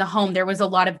intense in the home. There was a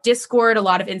lot of discord, a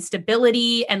lot of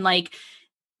instability, and like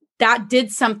that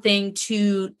did something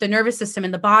to the nervous system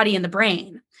and the body and the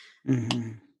brain.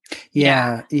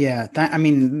 Yeah. I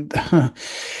mean,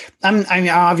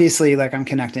 obviously like I'm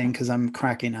connecting because I'm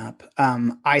cracking up.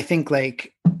 I think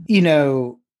like,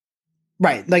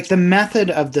 right. Like the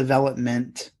method of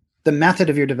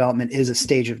your development is a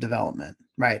stage of development,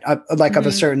 right? Of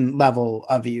a certain level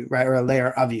of you, right? Or a layer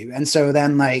of you. And so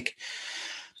then like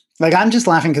I'm just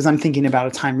laughing because I'm thinking about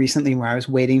a time recently where I was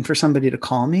waiting for somebody to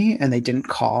call me and they didn't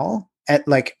call at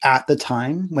the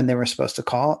time when they were supposed to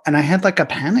call. And I had like a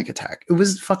panic attack. It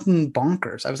was fucking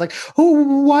bonkers. I was like,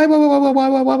 oh, why?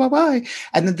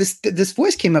 And then this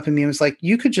voice came up in me and was like,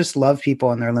 you could just love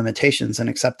people and their limitations and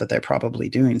accept that they're probably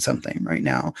doing something right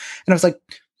now. And I was like,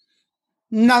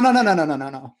 no.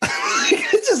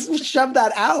 Just shove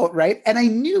that out, right? And I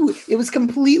knew it was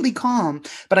completely calm,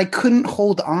 but I couldn't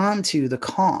hold on to the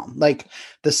calm, like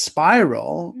the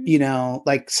spiral,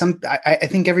 I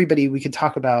think everybody, we could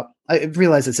talk about, I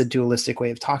realize it's a dualistic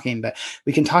way of talking, but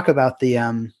we can talk about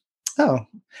the Oh,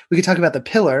 we could talk about the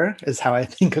pillar is how I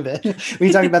think of it. We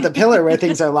can talk about the pillar where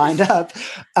things are lined up.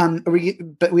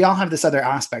 But we all have this other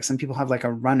aspect. Some people have like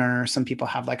a runner. Some people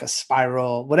have like a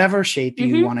spiral, whatever shape you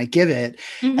Mm-hmm. want to give it.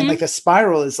 And like Mm-hmm. the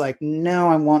spiral is like, no,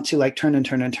 I want to like turn and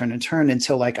turn and turn and turn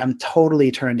until like I'm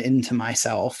totally turned into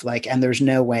myself. Like, and there's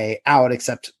no way out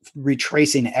except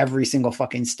retracing every single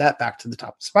fucking step back to the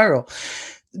top of the spiral.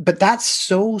 But that's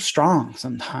so strong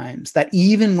sometimes that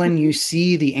even when you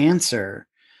see the answer,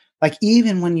 like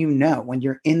even when when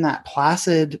you're in that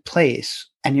placid place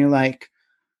and you're like,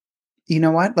 you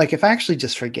know what? Like if I actually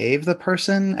just forgave the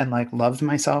person and like loved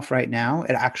myself right now,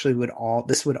 it actually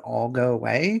this would all go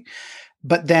away.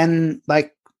 But then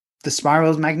like the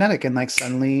spiral is magnetic and like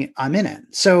suddenly I'm in it.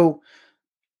 So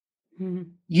Mm-hmm.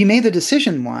 you made the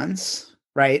decision once,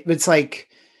 right? It's like,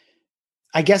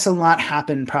 I guess a lot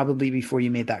happened probably before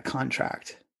you made that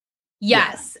contract.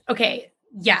 Yes. Yeah. Okay.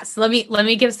 Yes. Let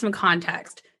me give some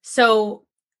context. So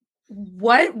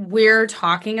what we're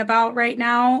talking about right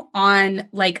now on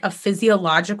like a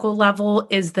physiological level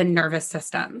is the nervous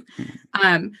system,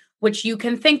 which you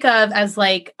can think of as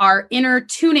like our inner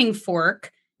tuning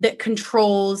fork that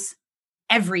controls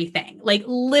everything, like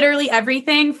literally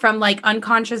everything from like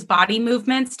unconscious body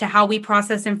movements to how we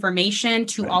process information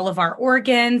to all of our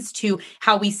organs to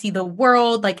how we see the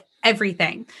world, like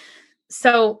everything.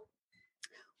 So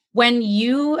when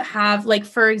you have, like,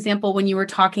 for example, when you were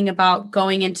talking about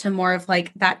going into more of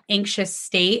like that anxious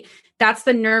state, that's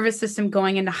the nervous system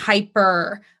going into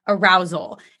hyper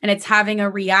arousal and it's having a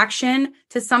reaction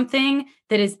to something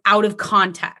that is out of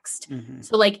context. Mm-hmm.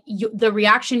 So like the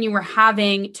reaction you were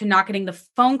having to not getting the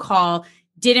phone call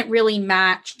didn't really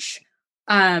match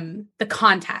the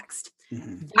context.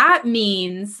 Mm-hmm. That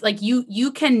means like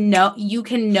you can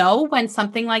know when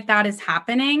something like that is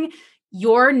happening.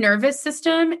 Your nervous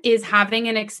system is having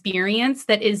an experience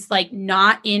that is like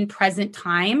not in present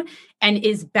time and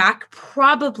is back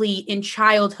probably in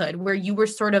childhood where you were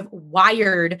sort of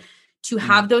wired to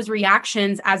have those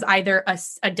reactions as either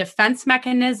a defense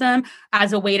mechanism,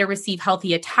 as a way to receive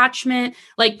healthy attachment.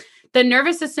 Like the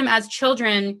nervous system as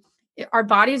children, our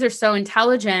bodies are so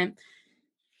intelligent.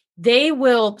 They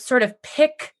will sort of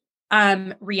pick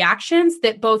reactions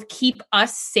that both keep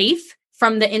us safe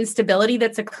from the instability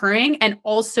that's occurring and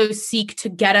also seek to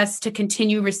get us to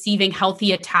continue receiving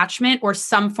healthy attachment or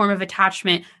some form of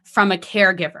attachment from a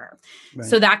caregiver. Right.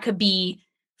 So that could be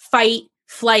fight,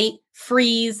 flight,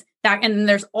 freeze, that, and then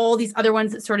there's all these other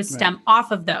ones that sort of stem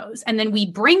off of those. And then we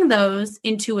bring those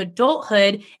into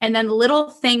adulthood and then little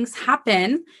things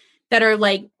happen that are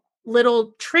like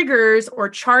little triggers or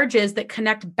charges that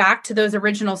connect back to those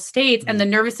original states. And the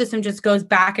nervous system just goes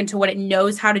back into what it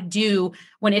knows how to do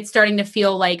when it's starting to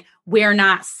feel like we're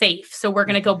not safe. So we're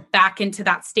going to go back into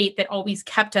that state that always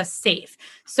kept us safe.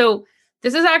 So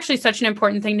this is actually such an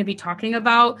important thing to be talking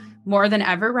about more than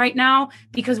ever right now,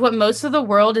 because what most of the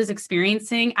world is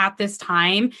experiencing at this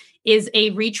time is a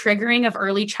re-triggering of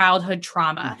early childhood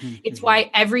trauma. Mm-hmm, it's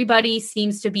why everybody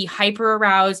seems to be hyper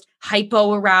aroused,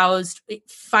 hypo aroused,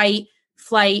 fight,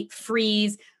 flight,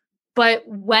 freeze. But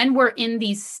when we're in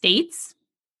these states,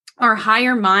 our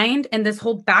higher mind and this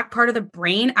whole back part of the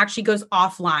brain actually goes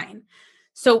offline.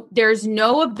 So there's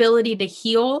no ability to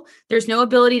heal. There's no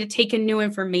ability to take in new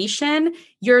information.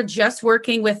 You're just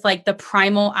working with like the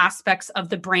primal aspects of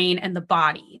the brain and the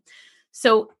body.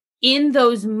 So in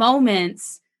those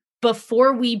moments,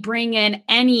 before we bring in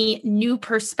any new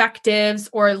perspectives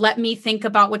or let me think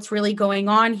about what's really going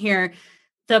on here,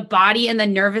 the body and the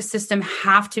nervous system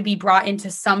have to be brought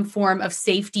into some form of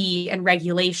safety and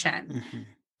regulation. Mm-hmm.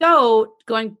 So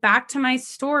going back to my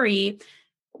story,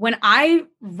 when I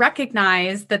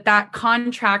recognized that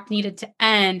contract needed to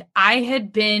end, I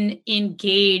had been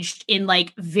engaged in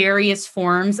like various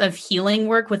forms of healing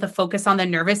work with a focus on the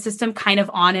nervous system, kind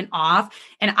of on and off.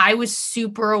 And I was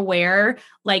super aware,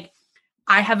 like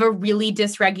I have a really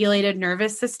dysregulated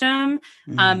nervous system,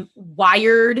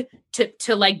 wired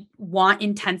to like want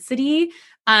intensity.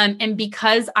 And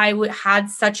because I had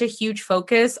such a huge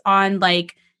focus on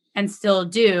like, and still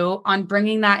do, on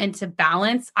bringing that into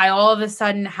balance, I all of a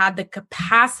sudden had the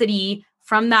capacity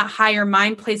from that higher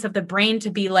mind place of the brain to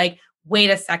be like, wait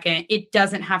a second, it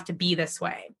doesn't have to be this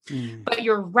way. But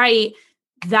you're right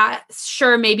that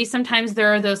sure, maybe sometimes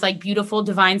there are those like beautiful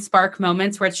divine spark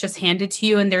moments where it's just handed to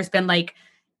you and there's been like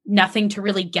nothing to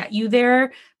really get you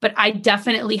there. But I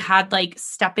definitely had like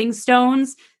stepping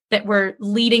stones that were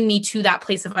leading me to that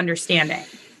place of understanding.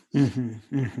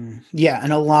 Mm-hmm, mm-hmm. Yeah.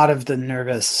 And a lot of the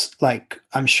nervous, like,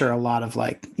 I'm sure a lot of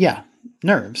like, yeah,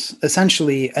 nerves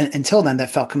essentially until then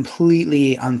that felt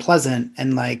completely unpleasant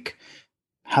and like,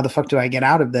 how the fuck do I get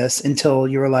out of this? Until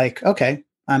you were like, okay,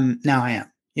 Now I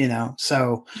am,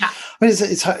 so, Yeah. but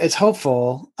it's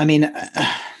hopeful. I mean,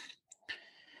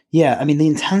 yeah, I mean, the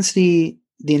intensity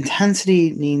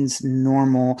means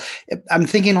normal. I'm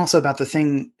thinking also about the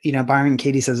thing, Byron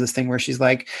Katie says this thing where she's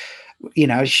like,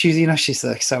 she's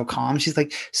like so calm. She's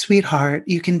like, sweetheart,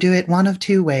 you can do it one of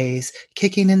two ways,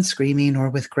 kicking and screaming or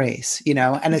with grace,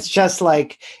 and it's just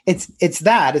like, it's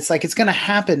that, it's like, it's going to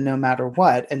happen no matter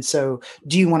what. And so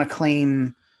do you want to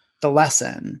claim the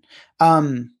lesson?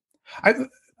 I,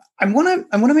 I want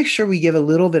to make sure we give a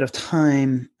little bit of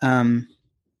time,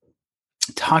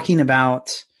 talking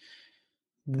about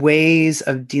ways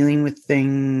of dealing with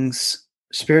things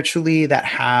spiritually that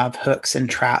have hooks and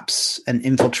traps and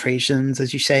infiltrations,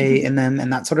 as you say, in them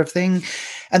and that sort of thing.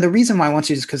 And the reason why I want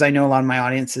to is because I know a lot of my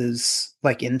audience is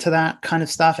like into that kind of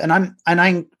stuff. And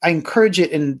I encourage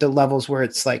it in the levels where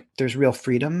it's like, there's real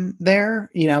freedom there,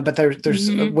 but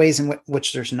there's ways in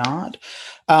which there's not.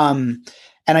 And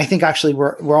I think actually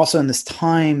we're also in this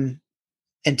time,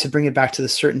 and to bring it back to the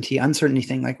certainty, uncertainty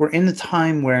thing, like we're in a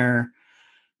time where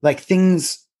like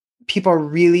people are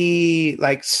really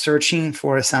like searching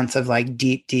for a sense of like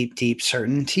deep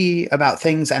certainty about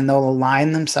things, and they'll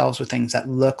align themselves with things that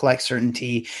look like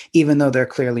certainty, even though they're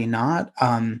clearly not.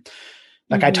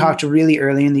 I talked really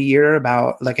early in the year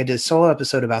about, like, I did a solo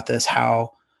episode about this,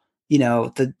 how,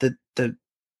 the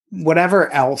whatever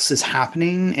else is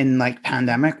happening in like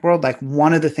pandemic world, like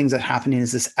one of the things that's happening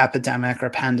is this epidemic or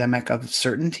pandemic of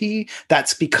certainty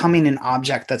that's becoming an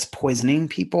object that's poisoning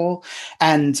people.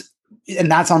 And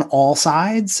that's on all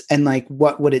sides. And like,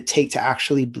 what would it take to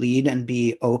actually bleed and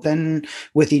be open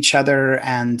with each other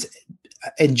and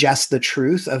ingest the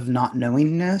truth of not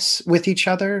knowingness with each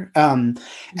other, and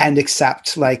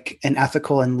accept like an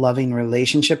ethical and loving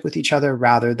relationship with each other,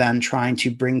 rather than trying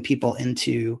to bring people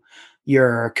into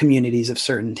your communities of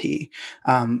certainty.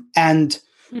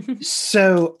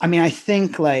 So, I mean, I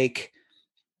think like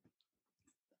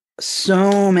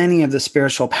so many of the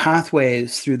spiritual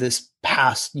pathways through this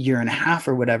past year and a half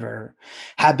or whatever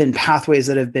have been pathways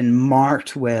that have been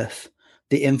marked with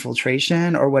the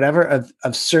infiltration or whatever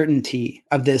of certainty,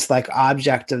 of this like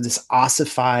object, of this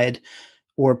ossified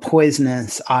or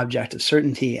poisonous object of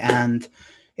certainty. And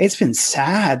it's been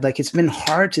sad. Like, it's been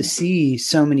hard to see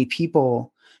so many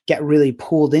people get really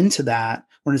pulled into that,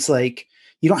 when it's like,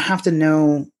 you don't have to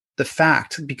know the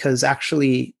fact, because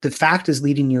actually the fact is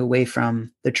leading you away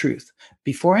from the truth.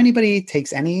 Before anybody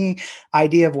takes any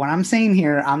idea of what I'm saying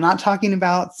here, I'm not talking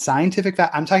about scientific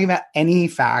fact. I'm talking about any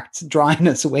fact drawing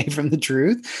us away from the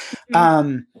truth,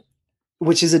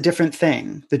 which is a different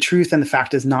thing. The truth and the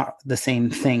fact is not the same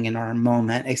thing in our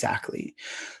moment. Exactly.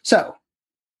 So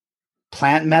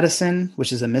plant medicine,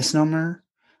 which is a misnomer,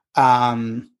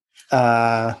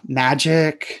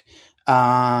 magic,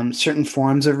 certain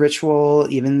forms of ritual,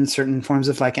 even certain forms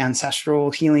of like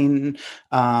ancestral healing,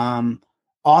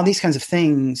 all these kinds of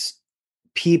things,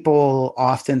 people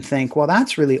often think, well,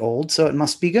 that's really old, so it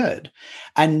must be good.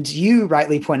 And you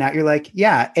rightly point out, you're like,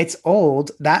 yeah, it's old.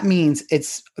 That means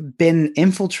it's been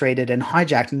infiltrated and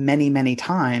hijacked many, many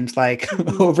times, like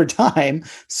over time.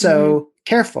 So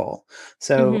careful.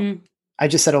 So I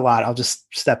just said a lot. I'll just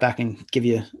step back and give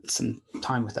you some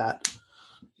time with that.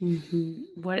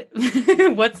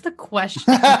 What's the question?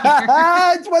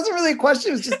 It wasn't really a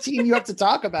question. It was just teeing you up to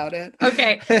talk about it.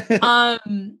 Okay.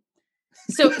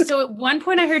 So at one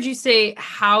point I heard you say,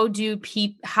 how are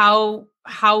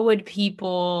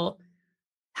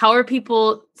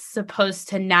people supposed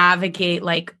to navigate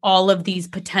like all of these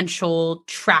potential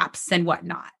traps and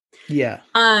whatnot? Yeah.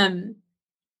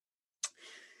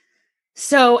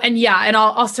 So, and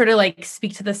I'll sort of like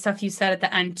speak to the stuff you said at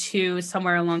the end too,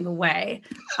 somewhere along the way.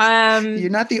 You're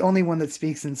not the only one that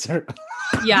speaks in certain.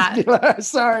 Yeah.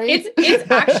 Sorry. It's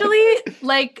actually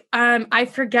like, I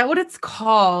forget what it's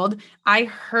called. I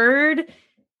heard,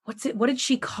 what did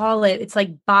she call it? It's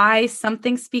like by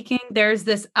something speaking. There's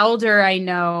this elder I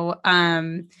know,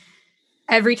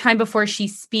 every time before she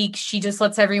speaks, she just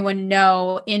lets everyone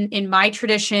know, in my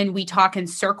tradition, we talk in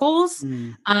circles.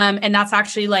 And that's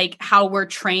actually like how we're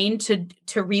trained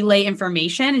to relay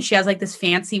information. And she has like this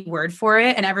fancy word for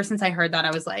it. And ever since I heard that,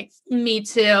 I was like, me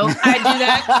too. I do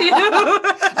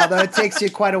that too. Although it takes you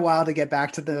quite a while to get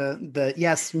back to the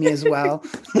yes, me as well.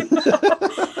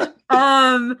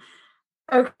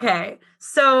 Okay.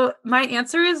 So my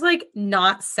answer is like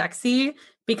not sexy,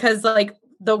 because like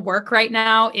the work right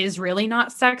now is really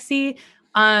not sexy.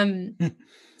 A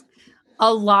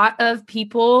lot of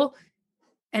people,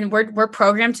 and we're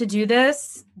programmed to do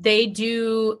this. They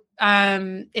do,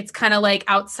 it's kind of like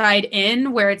outside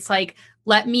in, where it's like,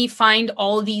 let me find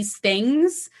all these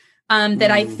things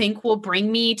that I think will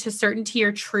bring me to certainty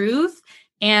or truth.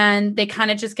 and they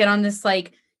kind of just get on this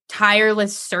like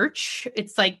tireless search.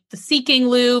 It's like the seeking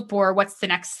loop, or what's the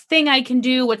next thing I can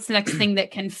do? What's the next thing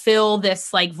that can fill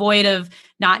this like void of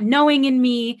not knowing in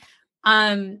me?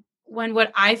 When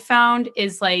what I found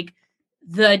is like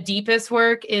the deepest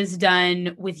work is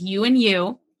done with you and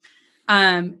you.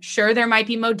 Sure, there might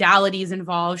be modalities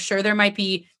involved. Sure, there might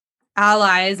be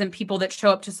allies and people that show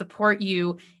up to support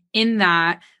you in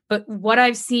that. But what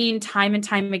I've seen time and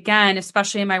time again,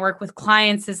 especially in my work with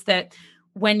clients, is that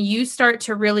when you start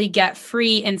to really get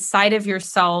free inside of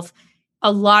yourself,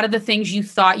 a lot of the things you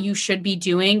thought you should be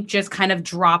doing just kind of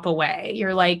drop away.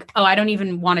 You're like, oh, I don't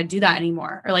even want to do that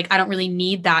anymore. Or like, I don't really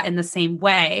need that in the same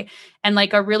way. And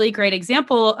like a really great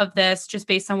example of this, just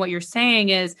based on what you're saying,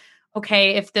 is,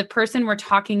 okay, if the person we're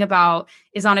talking about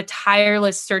is on a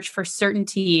tireless search for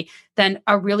certainty, then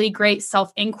a really great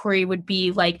self-inquiry would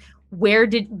be like,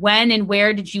 when and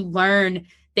where did you learn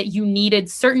that you needed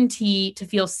certainty to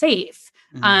feel safe?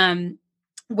 Mm-hmm.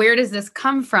 Where does this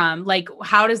come from? Like,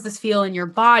 how does this feel in your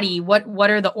body? What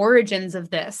are the origins of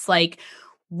this? Like,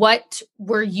 what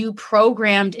were you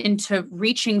programmed into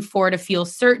reaching for to feel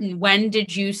certain? When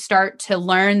did you start to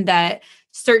learn that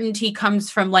certainty comes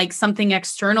from like something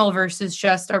external versus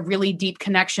just a really deep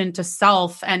connection to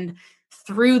self? And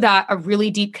through that, a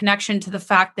really deep connection to the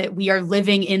fact that we are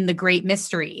living in the great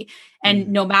mystery. And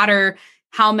no matter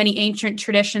how many ancient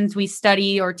traditions we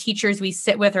study or teachers we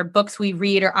sit with or books we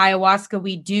read or ayahuasca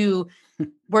we do,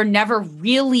 we're never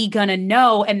really going to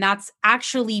know. And that's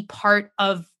actually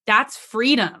that's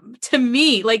freedom to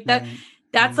me. Like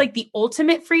that's like the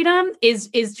ultimate freedom is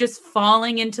just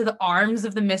falling into the arms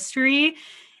of the mystery.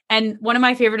 And one of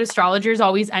my favorite astrologers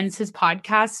always ends his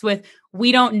podcasts with,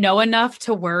 "We don't know enough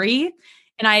to worry."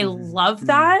 And I love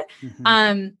that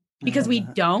because we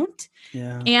don't.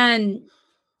 Yeah. And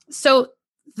so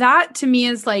that to me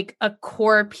is like a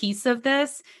core piece of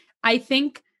this. I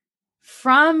think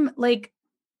from like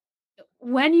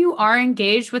when you are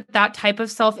engaged with that type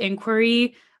of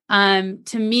self-inquiry,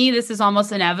 to me, this is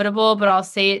almost inevitable, but I'll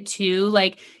say it too.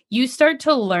 Like you start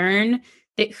to learn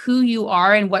that who you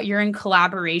are and what you're in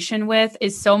collaboration with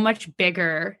is so much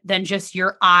bigger than just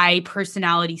your I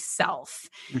personality self.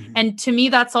 Mm-hmm. And to me,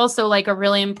 that's also like a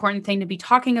really important thing to be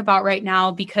talking about right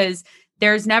now, because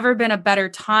there's never been a better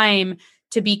time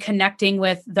to be connecting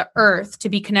with the earth, to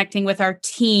be connecting with our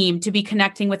team, to be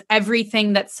connecting with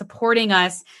everything that's supporting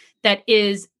us that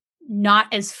is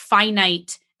not as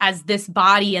finite as this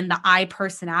body and the I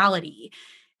personality.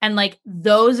 And like,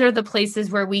 those are the places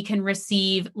where we can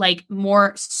receive like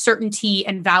more certainty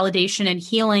and validation and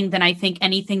healing than I think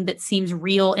anything that seems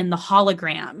real in the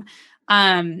hologram.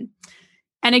 And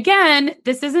again,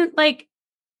 this isn't like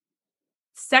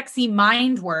sexy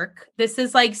mind work. This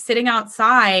is like sitting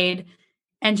outside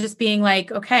and just being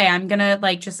like, okay, I'm going to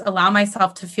like just allow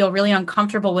myself to feel really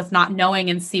uncomfortable with not knowing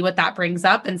and see what that brings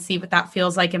up and see what that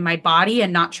feels like in my body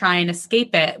and not try and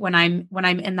escape it when I'm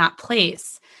in that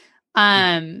place.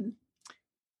 So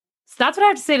that's what I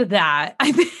have to say to that.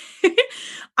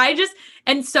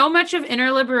 And so much of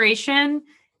inner liberation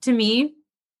to me,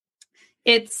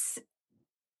 it's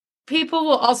people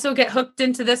will also get hooked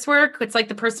into this work. It's like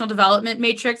the personal development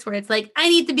matrix where it's like, I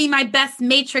need to be my best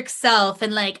matrix self.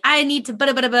 And like, I need to,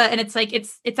 and it's like,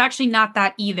 it's actually not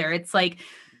that either. It's like,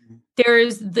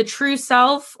 there's the true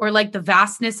self, or like the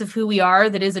vastness of who we are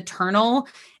that is eternal.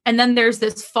 And then there's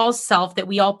this false self that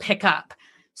we all pick up.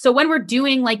 So when we're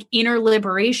doing like inner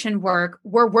liberation work,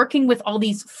 we're working with all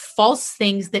these false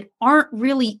things that aren't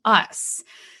really us.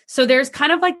 So there's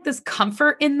kind of like this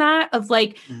comfort in that of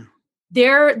like,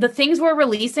 the things we're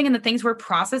releasing and the things we're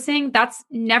processing, that's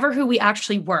never who we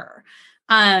actually were.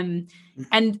 And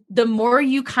the more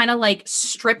you kind of like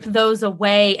strip those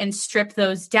away and strip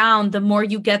those down, the more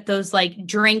you get those like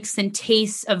drinks and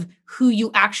tastes of who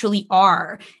you actually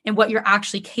are and what you're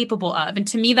actually capable of. And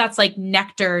to me, that's like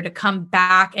nectar to come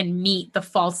back and meet the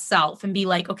false self and be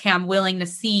like, okay, I'm willing to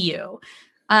see you.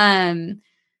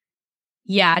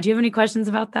 Yeah. Do you have any questions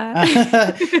about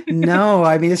that? No,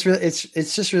 I mean,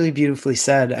 it's just really beautifully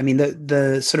said. I mean,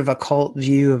 the sort of occult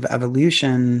view of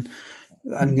evolution,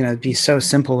 I'm going to be so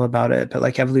simple about it, but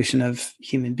like evolution of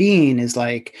human being is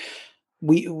like,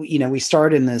 we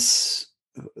start in this,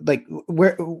 like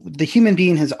where the human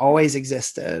being has always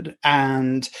existed,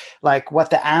 and like what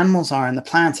the animals are and the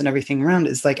plants and everything around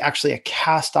is like actually a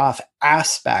cast off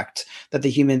aspect that the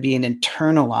human being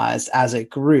internalized as it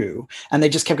grew, and they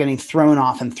just kept getting thrown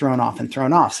off and thrown off and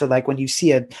thrown off. So like when you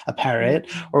see a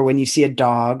parrot, or when you see a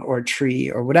dog or a tree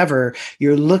or whatever,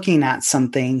 you're looking at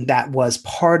something that was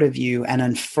part of you and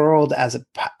unfurled as an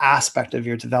aspect of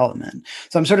your development.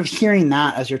 So I'm sort of hearing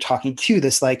that as you're talking to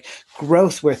this like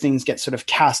growth where things get sort of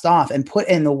cast off and put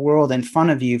in the world in front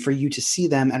of you for you to see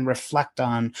them and reflect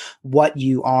on what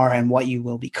you are and what you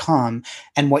will become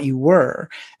and what you were.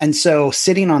 And so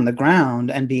sitting on the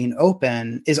ground and being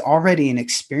open is already an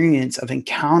experience of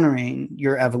encountering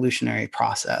your evolutionary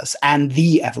process and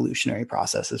the evolutionary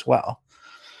process as well.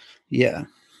 Yeah.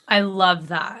 I love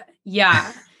that.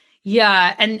 Yeah.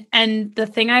 Yeah. And the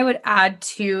thing I would add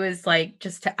too is like,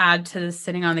 just to add to the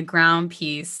sitting on the ground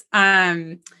piece,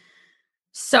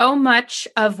 so much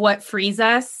of what frees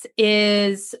us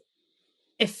is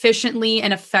efficiently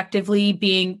and effectively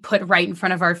being put right in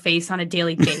front of our face on a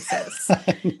daily basis.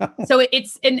 So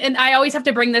it's, and I always have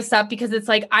to bring this up because it's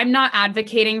like, I'm not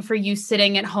advocating for you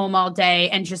sitting at home all day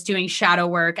and just doing shadow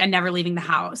work and never leaving the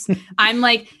house. I'm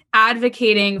like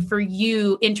advocating for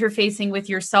you interfacing with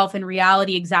yourself and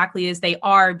reality exactly as they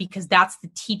are, because that's the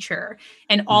teacher.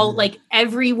 And all like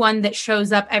everyone that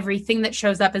shows up, everything that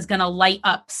shows up is going to light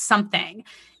up something.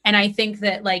 And I think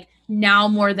that like now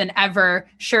more than ever,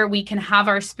 sure, we can have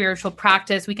our spiritual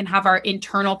practice, we can have our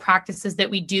internal practices that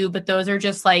we do, but those are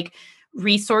just like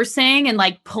resourcing and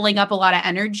like pulling up a lot of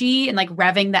energy and like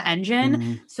revving the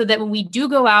engine so that when we do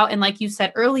go out and like you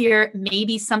said earlier,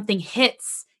 maybe something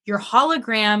hits your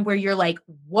hologram where you're like,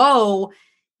 whoa,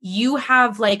 you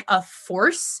have like a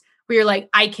force where you're like,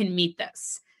 I can meet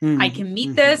this. I can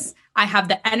meet this. I have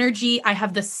the energy. I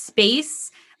have the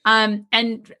space. And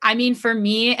I mean, for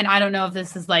me, and I don't know if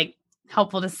this is like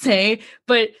helpful to say,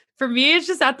 but for me, it's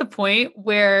just at the point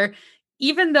where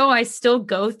even though I still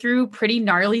go through pretty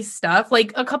gnarly stuff,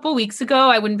 like a couple weeks ago,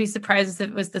 I wouldn't be surprised if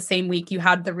it was the same week you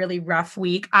had the really rough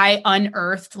week. I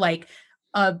unearthed like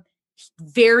a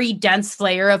very dense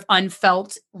layer of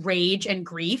unfelt rage and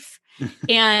grief.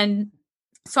 And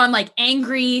so I'm like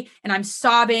angry and I'm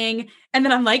sobbing. And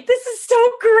then I'm like, this is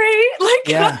so great. Like,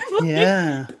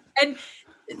 yeah. And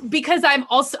because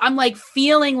I'm like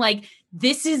feeling like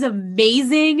this is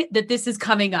amazing that this is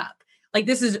coming up. Like,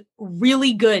 this is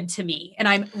really good to me. And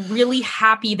I'm really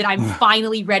happy that I'm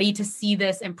finally ready to see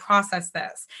this and process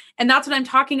this. And that's what I'm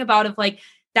talking about, of like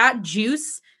that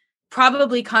juice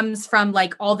probably comes from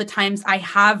like all the times I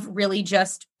have really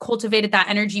just cultivated that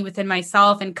energy within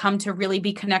myself and come to really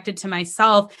be connected to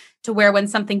myself, to where when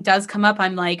something does come up,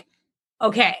 I'm like,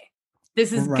 okay,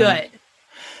 this is good.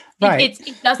 Right.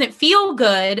 It doesn't feel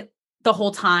good the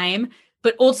whole time,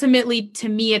 but ultimately to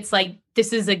me, it's like,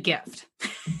 this is a gift.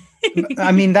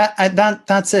 I mean,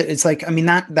 that's it. It's like, I mean,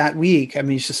 that week, I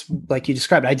mean, it's just like you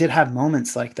described, I did have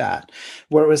moments like that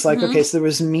where it was like, okay, so there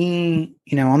was me,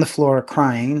 on the floor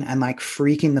crying and like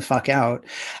freaking the fuck out.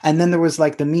 And then there was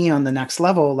like the me on the next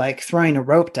level, like throwing a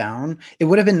rope down. It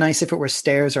would have been nice if it were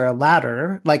stairs or a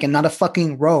ladder, like, and not a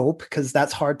fucking rope, because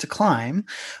that's hard to climb.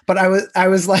 But I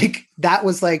was like, that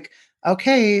was like,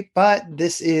 okay, but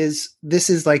this is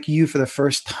like you for the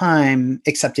first time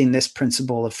accepting this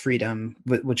principle of freedom,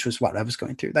 which was what I was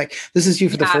going through. Like, this is you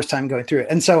for the first time going through it.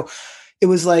 And so it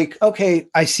was like, okay,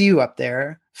 I see you up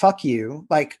there. Fuck you.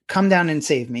 Like, come down and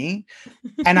save me.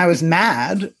 And I was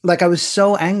mad. Like, I was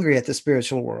so angry at the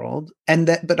spiritual world. And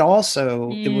that, but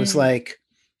also it was like,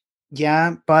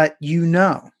 yeah, but and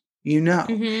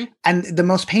the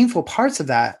most painful parts of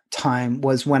that time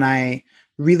was when I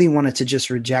really wanted to just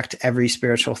reject every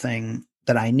spiritual thing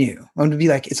that I knew. I wanted to be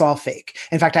like, it's all fake.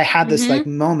 In fact, I had this like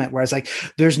moment where I was like,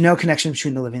 there's no connection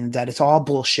between the living and the dead. It's all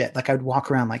bullshit. Like, I would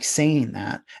walk around like saying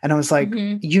that. And I was like,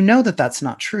 that that's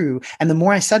not true. And the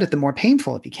more I said it, the more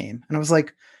painful it became. And I was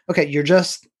like, okay, you're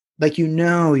just like,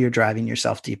 you're driving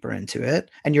yourself deeper into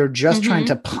it. And you're just trying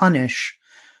to punish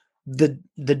the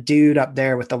dude up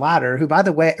there with the ladder, who, by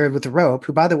the way, or with the rope,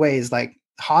 who, by the way, is like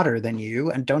hotter than you,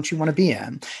 and don't you want to be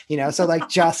him, so like,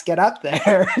 just get up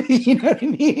there. You know what I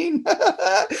mean?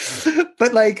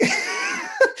 but like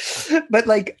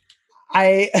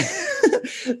I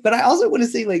but I also want to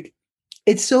say, like,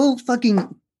 it's so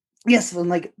fucking, yes, from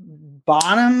like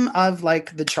bottom of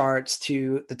like the charts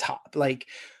to the top, like,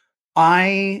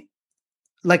 I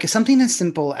like something as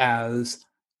simple as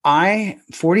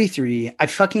 43, I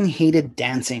fucking hated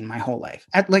dancing my whole life.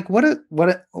 Like, what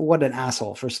an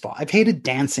asshole, first of all. I've hated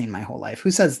dancing my whole life. Who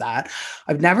says that?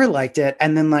 I've never liked it.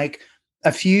 And then like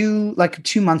 2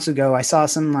 months ago, I saw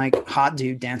some like hot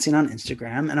dude dancing on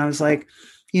Instagram, and I was like,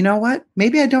 you know what?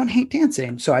 Maybe I don't hate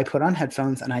dancing. So I put on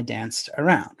headphones and I danced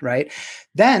around, right?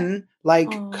 Then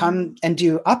come and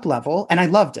do up level, and I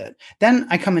loved it. Then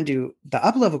I come and do the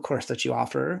up level course that you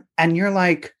offer, and you're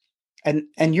like, and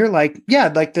you're like,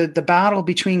 yeah, like the battle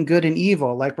between good and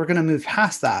evil, like we're gonna move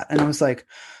past that. And I was like,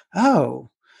 oh,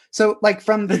 so like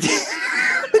from the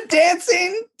the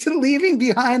dancing to leaving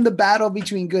behind the battle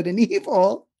between good and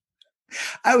evil,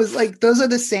 I was like, those are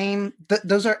the same.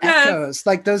 Those are echoes,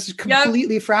 like those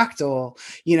completely fractal,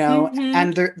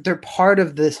 and they're part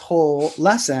of this whole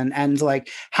lesson. And like,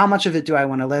 how much of it do I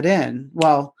want to let in?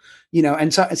 Well,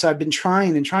 and so I've been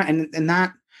trying and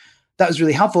that was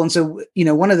really helpful. And so,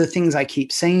 one of the things I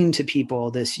keep saying to people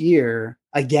this year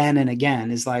again and again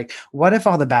is like, what if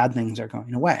all the bad things are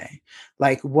going away?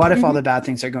 Like, what if all the bad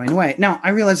things are going away? Now, I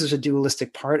realize there's a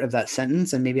dualistic part of that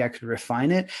sentence, and maybe I could refine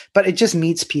it, but it just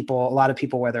meets a lot of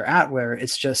people where they're at, where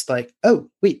it's just like, oh,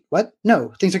 wait, what?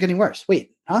 No, things are getting worse.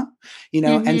 Wait, huh?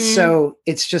 And so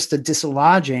it's just a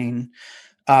dislodging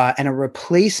and a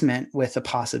replacement with a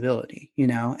possibility,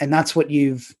 and that's what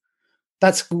you've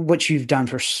done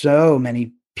for so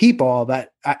many people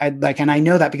that I like, and I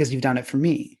know that because you've done it for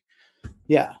me.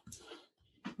 Yeah.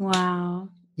 Wow.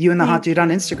 You and the hot dude on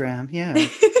Instagram. Yeah.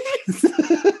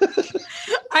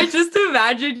 I just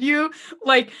imagine you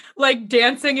like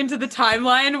dancing into the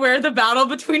timeline where the battle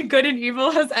between good and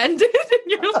evil has ended, and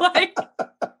you're like,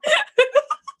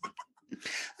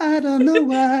 I don't know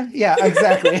why. Yeah,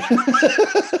 exactly.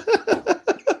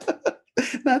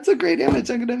 That's a great image.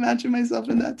 I'm going to imagine myself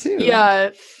in that too.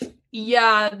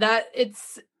 Yeah.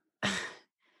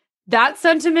 That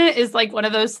sentiment is like one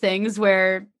of those things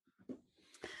where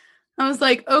I was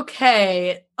like,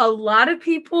 okay, a lot of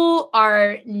people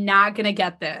are not going to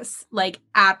get this like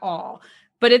at all,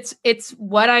 but it's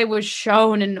what I was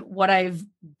shown and what I've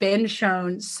been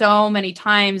shown so many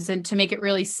times. And to make it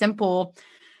really simple,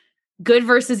 good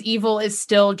versus evil is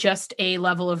still just a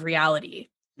level of reality.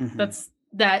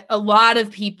 That a lot of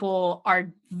people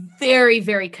are very,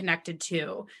 very connected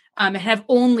to, and have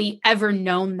only ever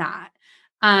known that.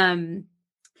 And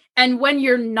when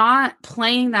you're not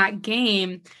playing that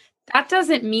game, that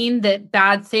doesn't mean that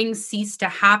bad things cease to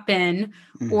happen,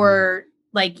 or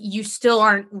like you still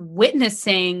aren't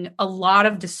witnessing a lot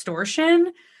of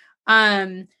distortion.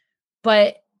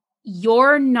 But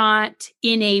you're not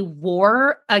in a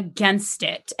war against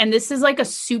it. And this is like a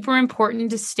super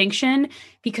important distinction,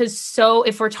 because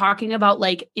if we're talking about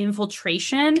like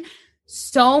infiltration,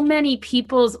 so many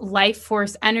people's life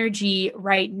force energy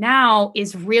right now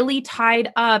is really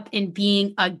tied up in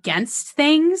being against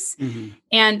things,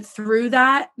 and through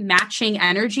that matching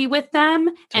energy with them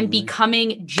and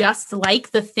becoming just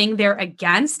like the thing they're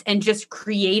against, and just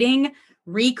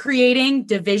recreating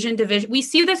division. We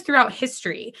see this throughout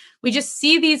history. We just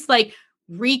see these like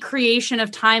recreation of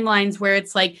timelines where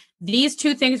it's like these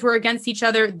two things were against each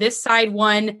other, this side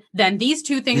won, then these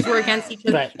two things were against each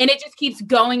other. Right. And it just keeps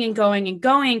going and going and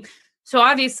going. So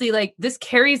obviously like this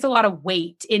carries a lot of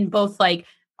weight in both like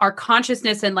our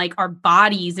consciousness and like our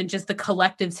bodies and just the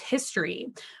collective's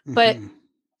history. But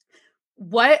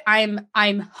what I'm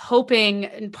hoping,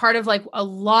 and part of like a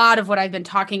lot of what I've been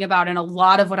talking about and a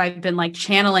lot of what I've been like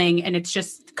channeling, and it's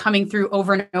just coming through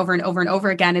over and over and over and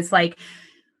over again, is like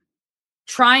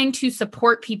trying to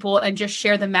support people and just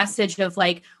share the message of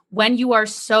like, when you are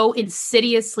so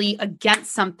insidiously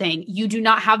against something, you do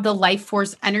not have the life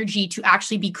force energy to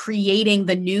actually be creating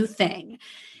the new thing.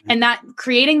 And that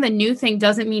creating the new thing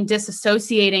doesn't mean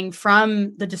disassociating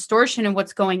from the distortion and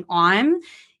what's going on.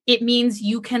 It means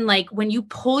you can like, when you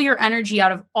pull your energy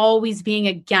out of always being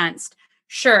against,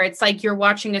 sure, it's like you're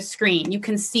watching a screen. You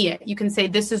can see it. You can say,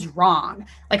 this is wrong.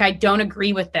 Like, I don't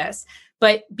agree with this.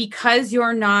 But because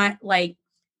you're not like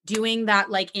doing that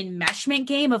like enmeshment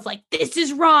game of like, this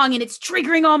is wrong and it's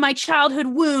triggering all my childhood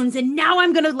wounds, and now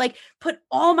I'm going to like put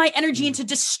all my energy into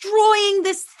destroying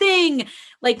this thing.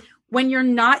 Like, when you're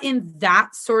not in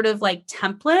that sort of like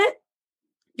template,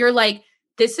 you're like,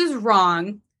 this is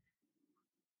wrong.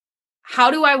 How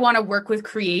do I want to work with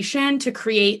creation to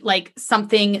create like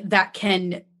something that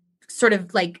can sort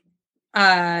of like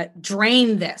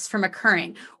drain this from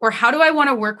occurring? Or how do I want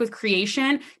to work with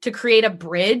creation to create a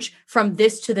bridge from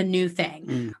this to the new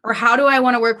thing? Or how do I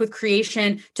want to work with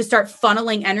creation to start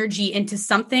funneling energy into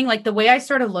something? Like, the way I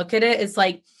sort of look at it is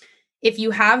like, if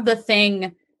you have the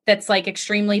thing that's like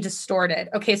extremely distorted,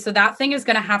 okay, so that thing is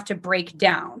going to have to break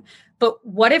down. But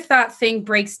what if that thing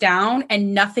breaks down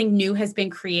and nothing new has been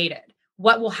created?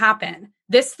 What will happen?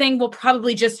 This thing will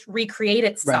probably just recreate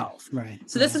itself. Right.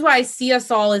 So this is why I see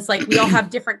us all as like, we all have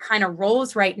different kind of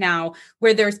roles right now,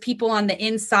 where there's people on the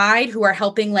inside who are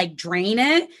helping like drain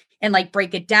it. and like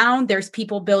break it down. There's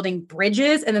people building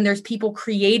bridges, and then there's people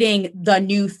creating the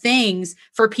new things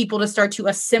for people to start to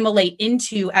assimilate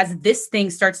into as this thing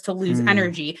starts to lose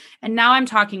energy. And now I'm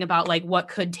talking about like what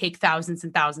could take thousands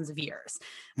and thousands of years.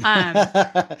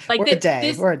 Like we're a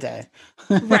day.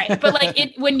 Right. But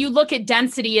like when you look at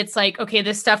density, it's like, okay,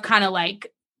 this stuff kind of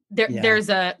like there's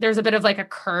a bit of like a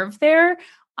curve there.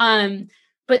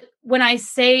 But when I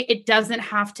say it doesn't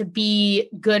have to be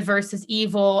good versus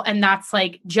evil, and that's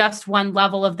like just one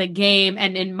level of the game,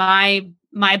 and in my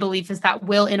belief is that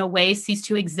will in a way cease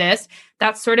to exist,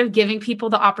 that's sort of giving people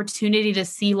the opportunity to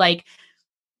see like,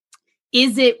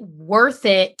 is it worth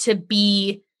it to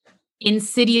be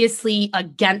insidiously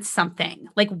against something?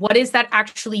 Like, what is that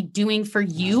actually doing for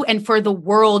you and for the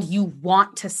world you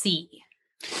want to see?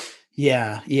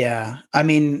 Yeah. I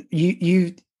mean,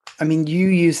 you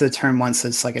used the term once,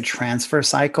 it's like a transfer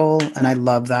cycle. And I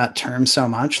love that term so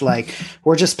much. Like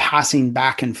we're just passing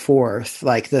back and forth,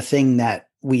 like the thing that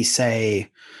we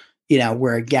say,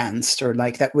 we're against, or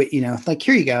like that, like,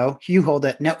 here you go, you hold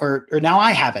it now, or now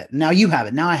I have it. Now you have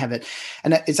it. Now I have it.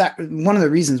 And it's that one of the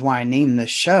reasons why I named this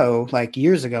show like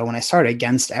years ago when I started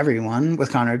Against Everyone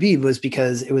with Connor Beebe, was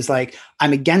because it was like,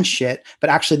 I'm against shit, but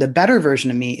actually the better version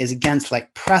of me is against,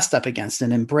 like pressed up against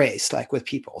and embraced, like with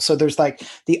people. So there's like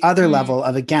the other level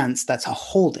of against that's a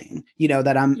holding,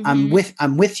 that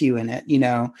I'm with you in it,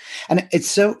 and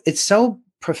it's so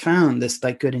profound, this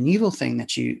like good and evil thing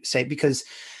that you say, because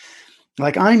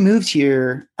like I moved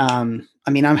here. I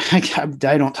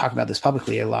don't talk about this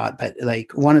publicly a lot, but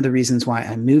like one of the reasons why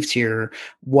I moved here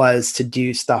was to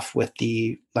do stuff with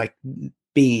the like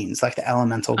beings, like the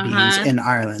elemental beings in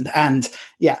Ireland. And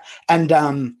and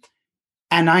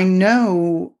I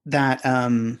know that,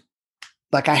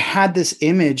 like I had this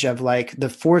image of like the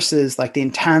forces, like the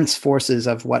intense forces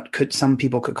of what some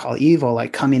people could call evil,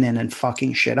 like coming in and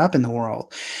fucking shit up in the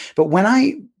world. But when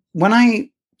I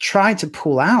tried to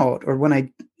pull out, or when I've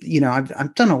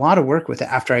done a lot of work with it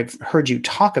after I've heard you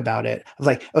talk about it, of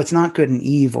like, oh, it's not good and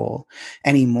evil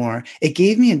anymore. It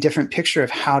gave me a different picture of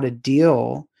how to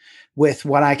deal with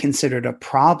what I considered a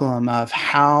problem of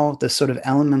how the sort of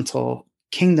elemental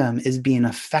kingdom is being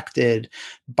affected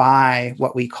by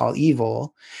what we call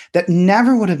evil, that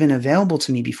never would have been available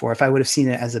to me before if I would have seen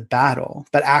it as a battle,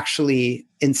 but actually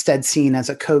instead seen as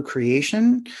a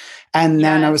co-creation. And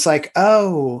then I was like,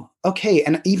 oh, okay.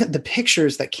 And even the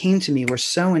pictures that came to me were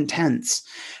so intense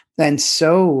and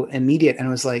so immediate. And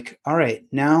I was like, all right,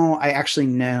 now I actually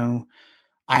know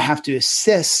I have to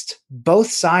assist both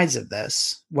sides of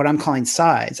this, what I'm calling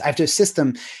sides. I have to assist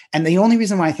them. And the only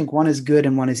reason why I think one is good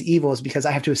and one is evil is because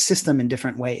I have to assist them in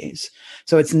different ways.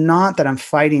 So it's not that I'm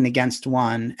fighting against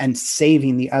one and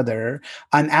saving the other.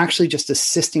 I'm actually just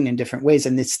assisting in different ways.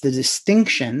 And it's the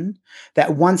distinction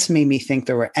that once made me think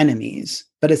there were enemies,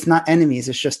 but it's not enemies.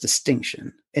 It's just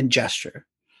distinction in gesture.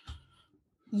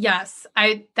 Yes.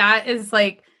 That is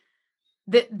like,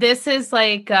 this is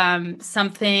like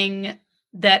something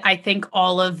that I think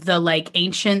all of the like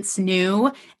ancients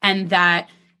knew, and that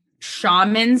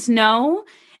shamans know.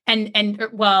 And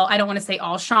well, I don't want to say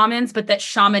all shamans, but that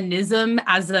shamanism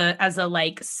as a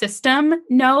like system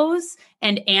knows,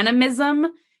 and animism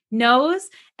knows.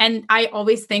 And I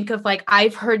always think of like,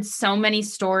 I've heard so many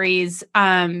stories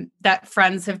that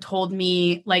friends have told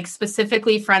me, like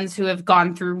specifically friends who have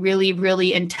gone through really,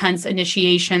 really intense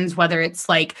initiations, whether it's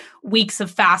like weeks of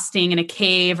fasting in a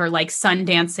cave or like sun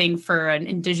dancing for an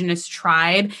indigenous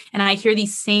tribe. And I hear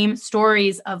these same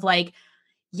stories of like,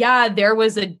 yeah, there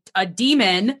was a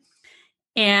demon,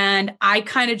 and I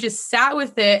kind of just sat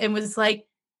with it and was like,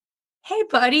 hey,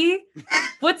 buddy,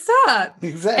 what's up?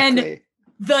 Exactly. And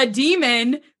the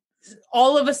demon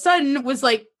all of a sudden was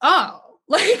like, oh,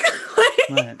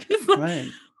 right.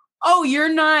 Oh, you're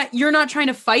not trying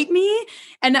to fight me.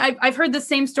 And I've heard the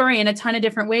same story in a ton of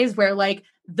different ways, where like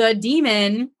the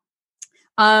demon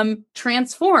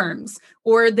transforms,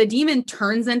 or the demon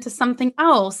turns into something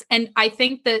else. And I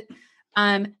think that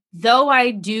though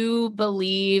I do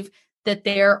believe that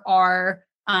there are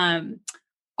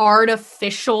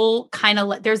artificial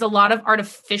there's a lot of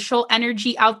artificial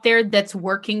energy out there that's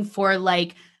working for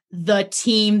like the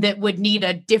team that would need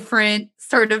a different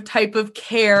sort of type of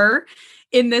care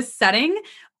in this setting.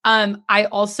 I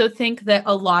also think that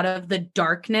a lot of the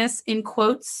darkness, in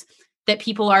quotes, that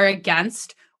people are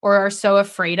against or are so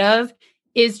afraid of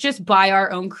is just by our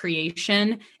own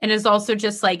creation, and is also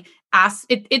just like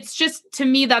it's just, to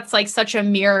me, that's like such a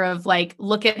mirror of like,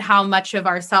 look at how much of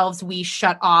ourselves we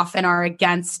shut off and are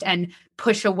against and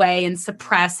push away and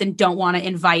suppress and don't want to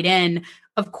invite in.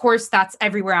 Of course, that's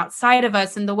everywhere outside of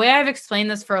us. And the way I've explained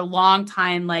this for a long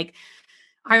time, like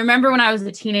I remember when I was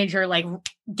a teenager, like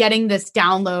getting this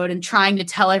download and trying to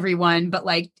tell everyone, but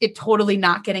like it totally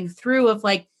not getting through of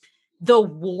like the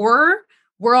war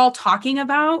we're all talking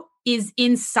about is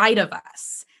inside of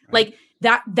us. Right. Like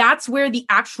that's where the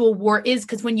actual war is.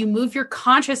 Because when you move your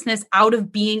consciousness out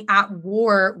of being at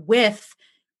war with,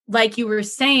 like you were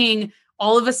saying,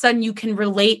 all of a sudden you can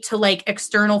relate to like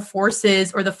external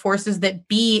forces or the forces that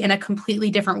be in a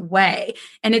completely different way.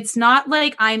 And it's not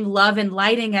like I'm love and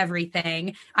lighting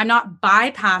everything. I'm not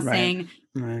bypassing,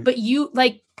 Right. but you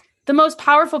like the most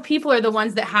powerful people are the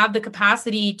ones that have the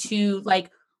capacity to like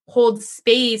hold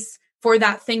space for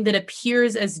that thing that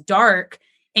appears as dark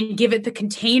and give it the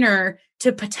container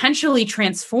to potentially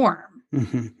transform.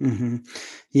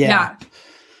 Yeah.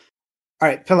 All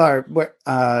right, Pilar,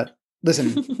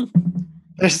 listen,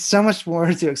 there's so much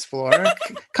more to explore.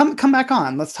 Come back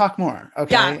on. Let's talk more.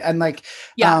 Okay. Yeah. And like,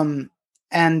 Yeah.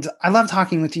 and I love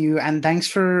talking with you, and thanks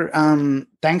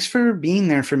for being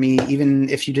there for me, even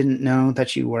if you didn't know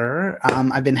that you were.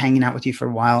 I've been hanging out with you for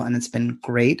a while, and it's been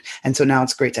great. And so now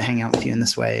it's great to hang out with you in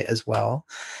this way as well.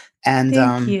 And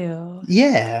thank you.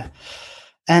 Yeah.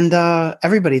 And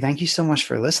everybody, thank you so much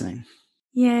for listening.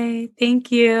 Yay.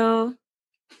 Thank you.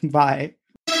 Bye.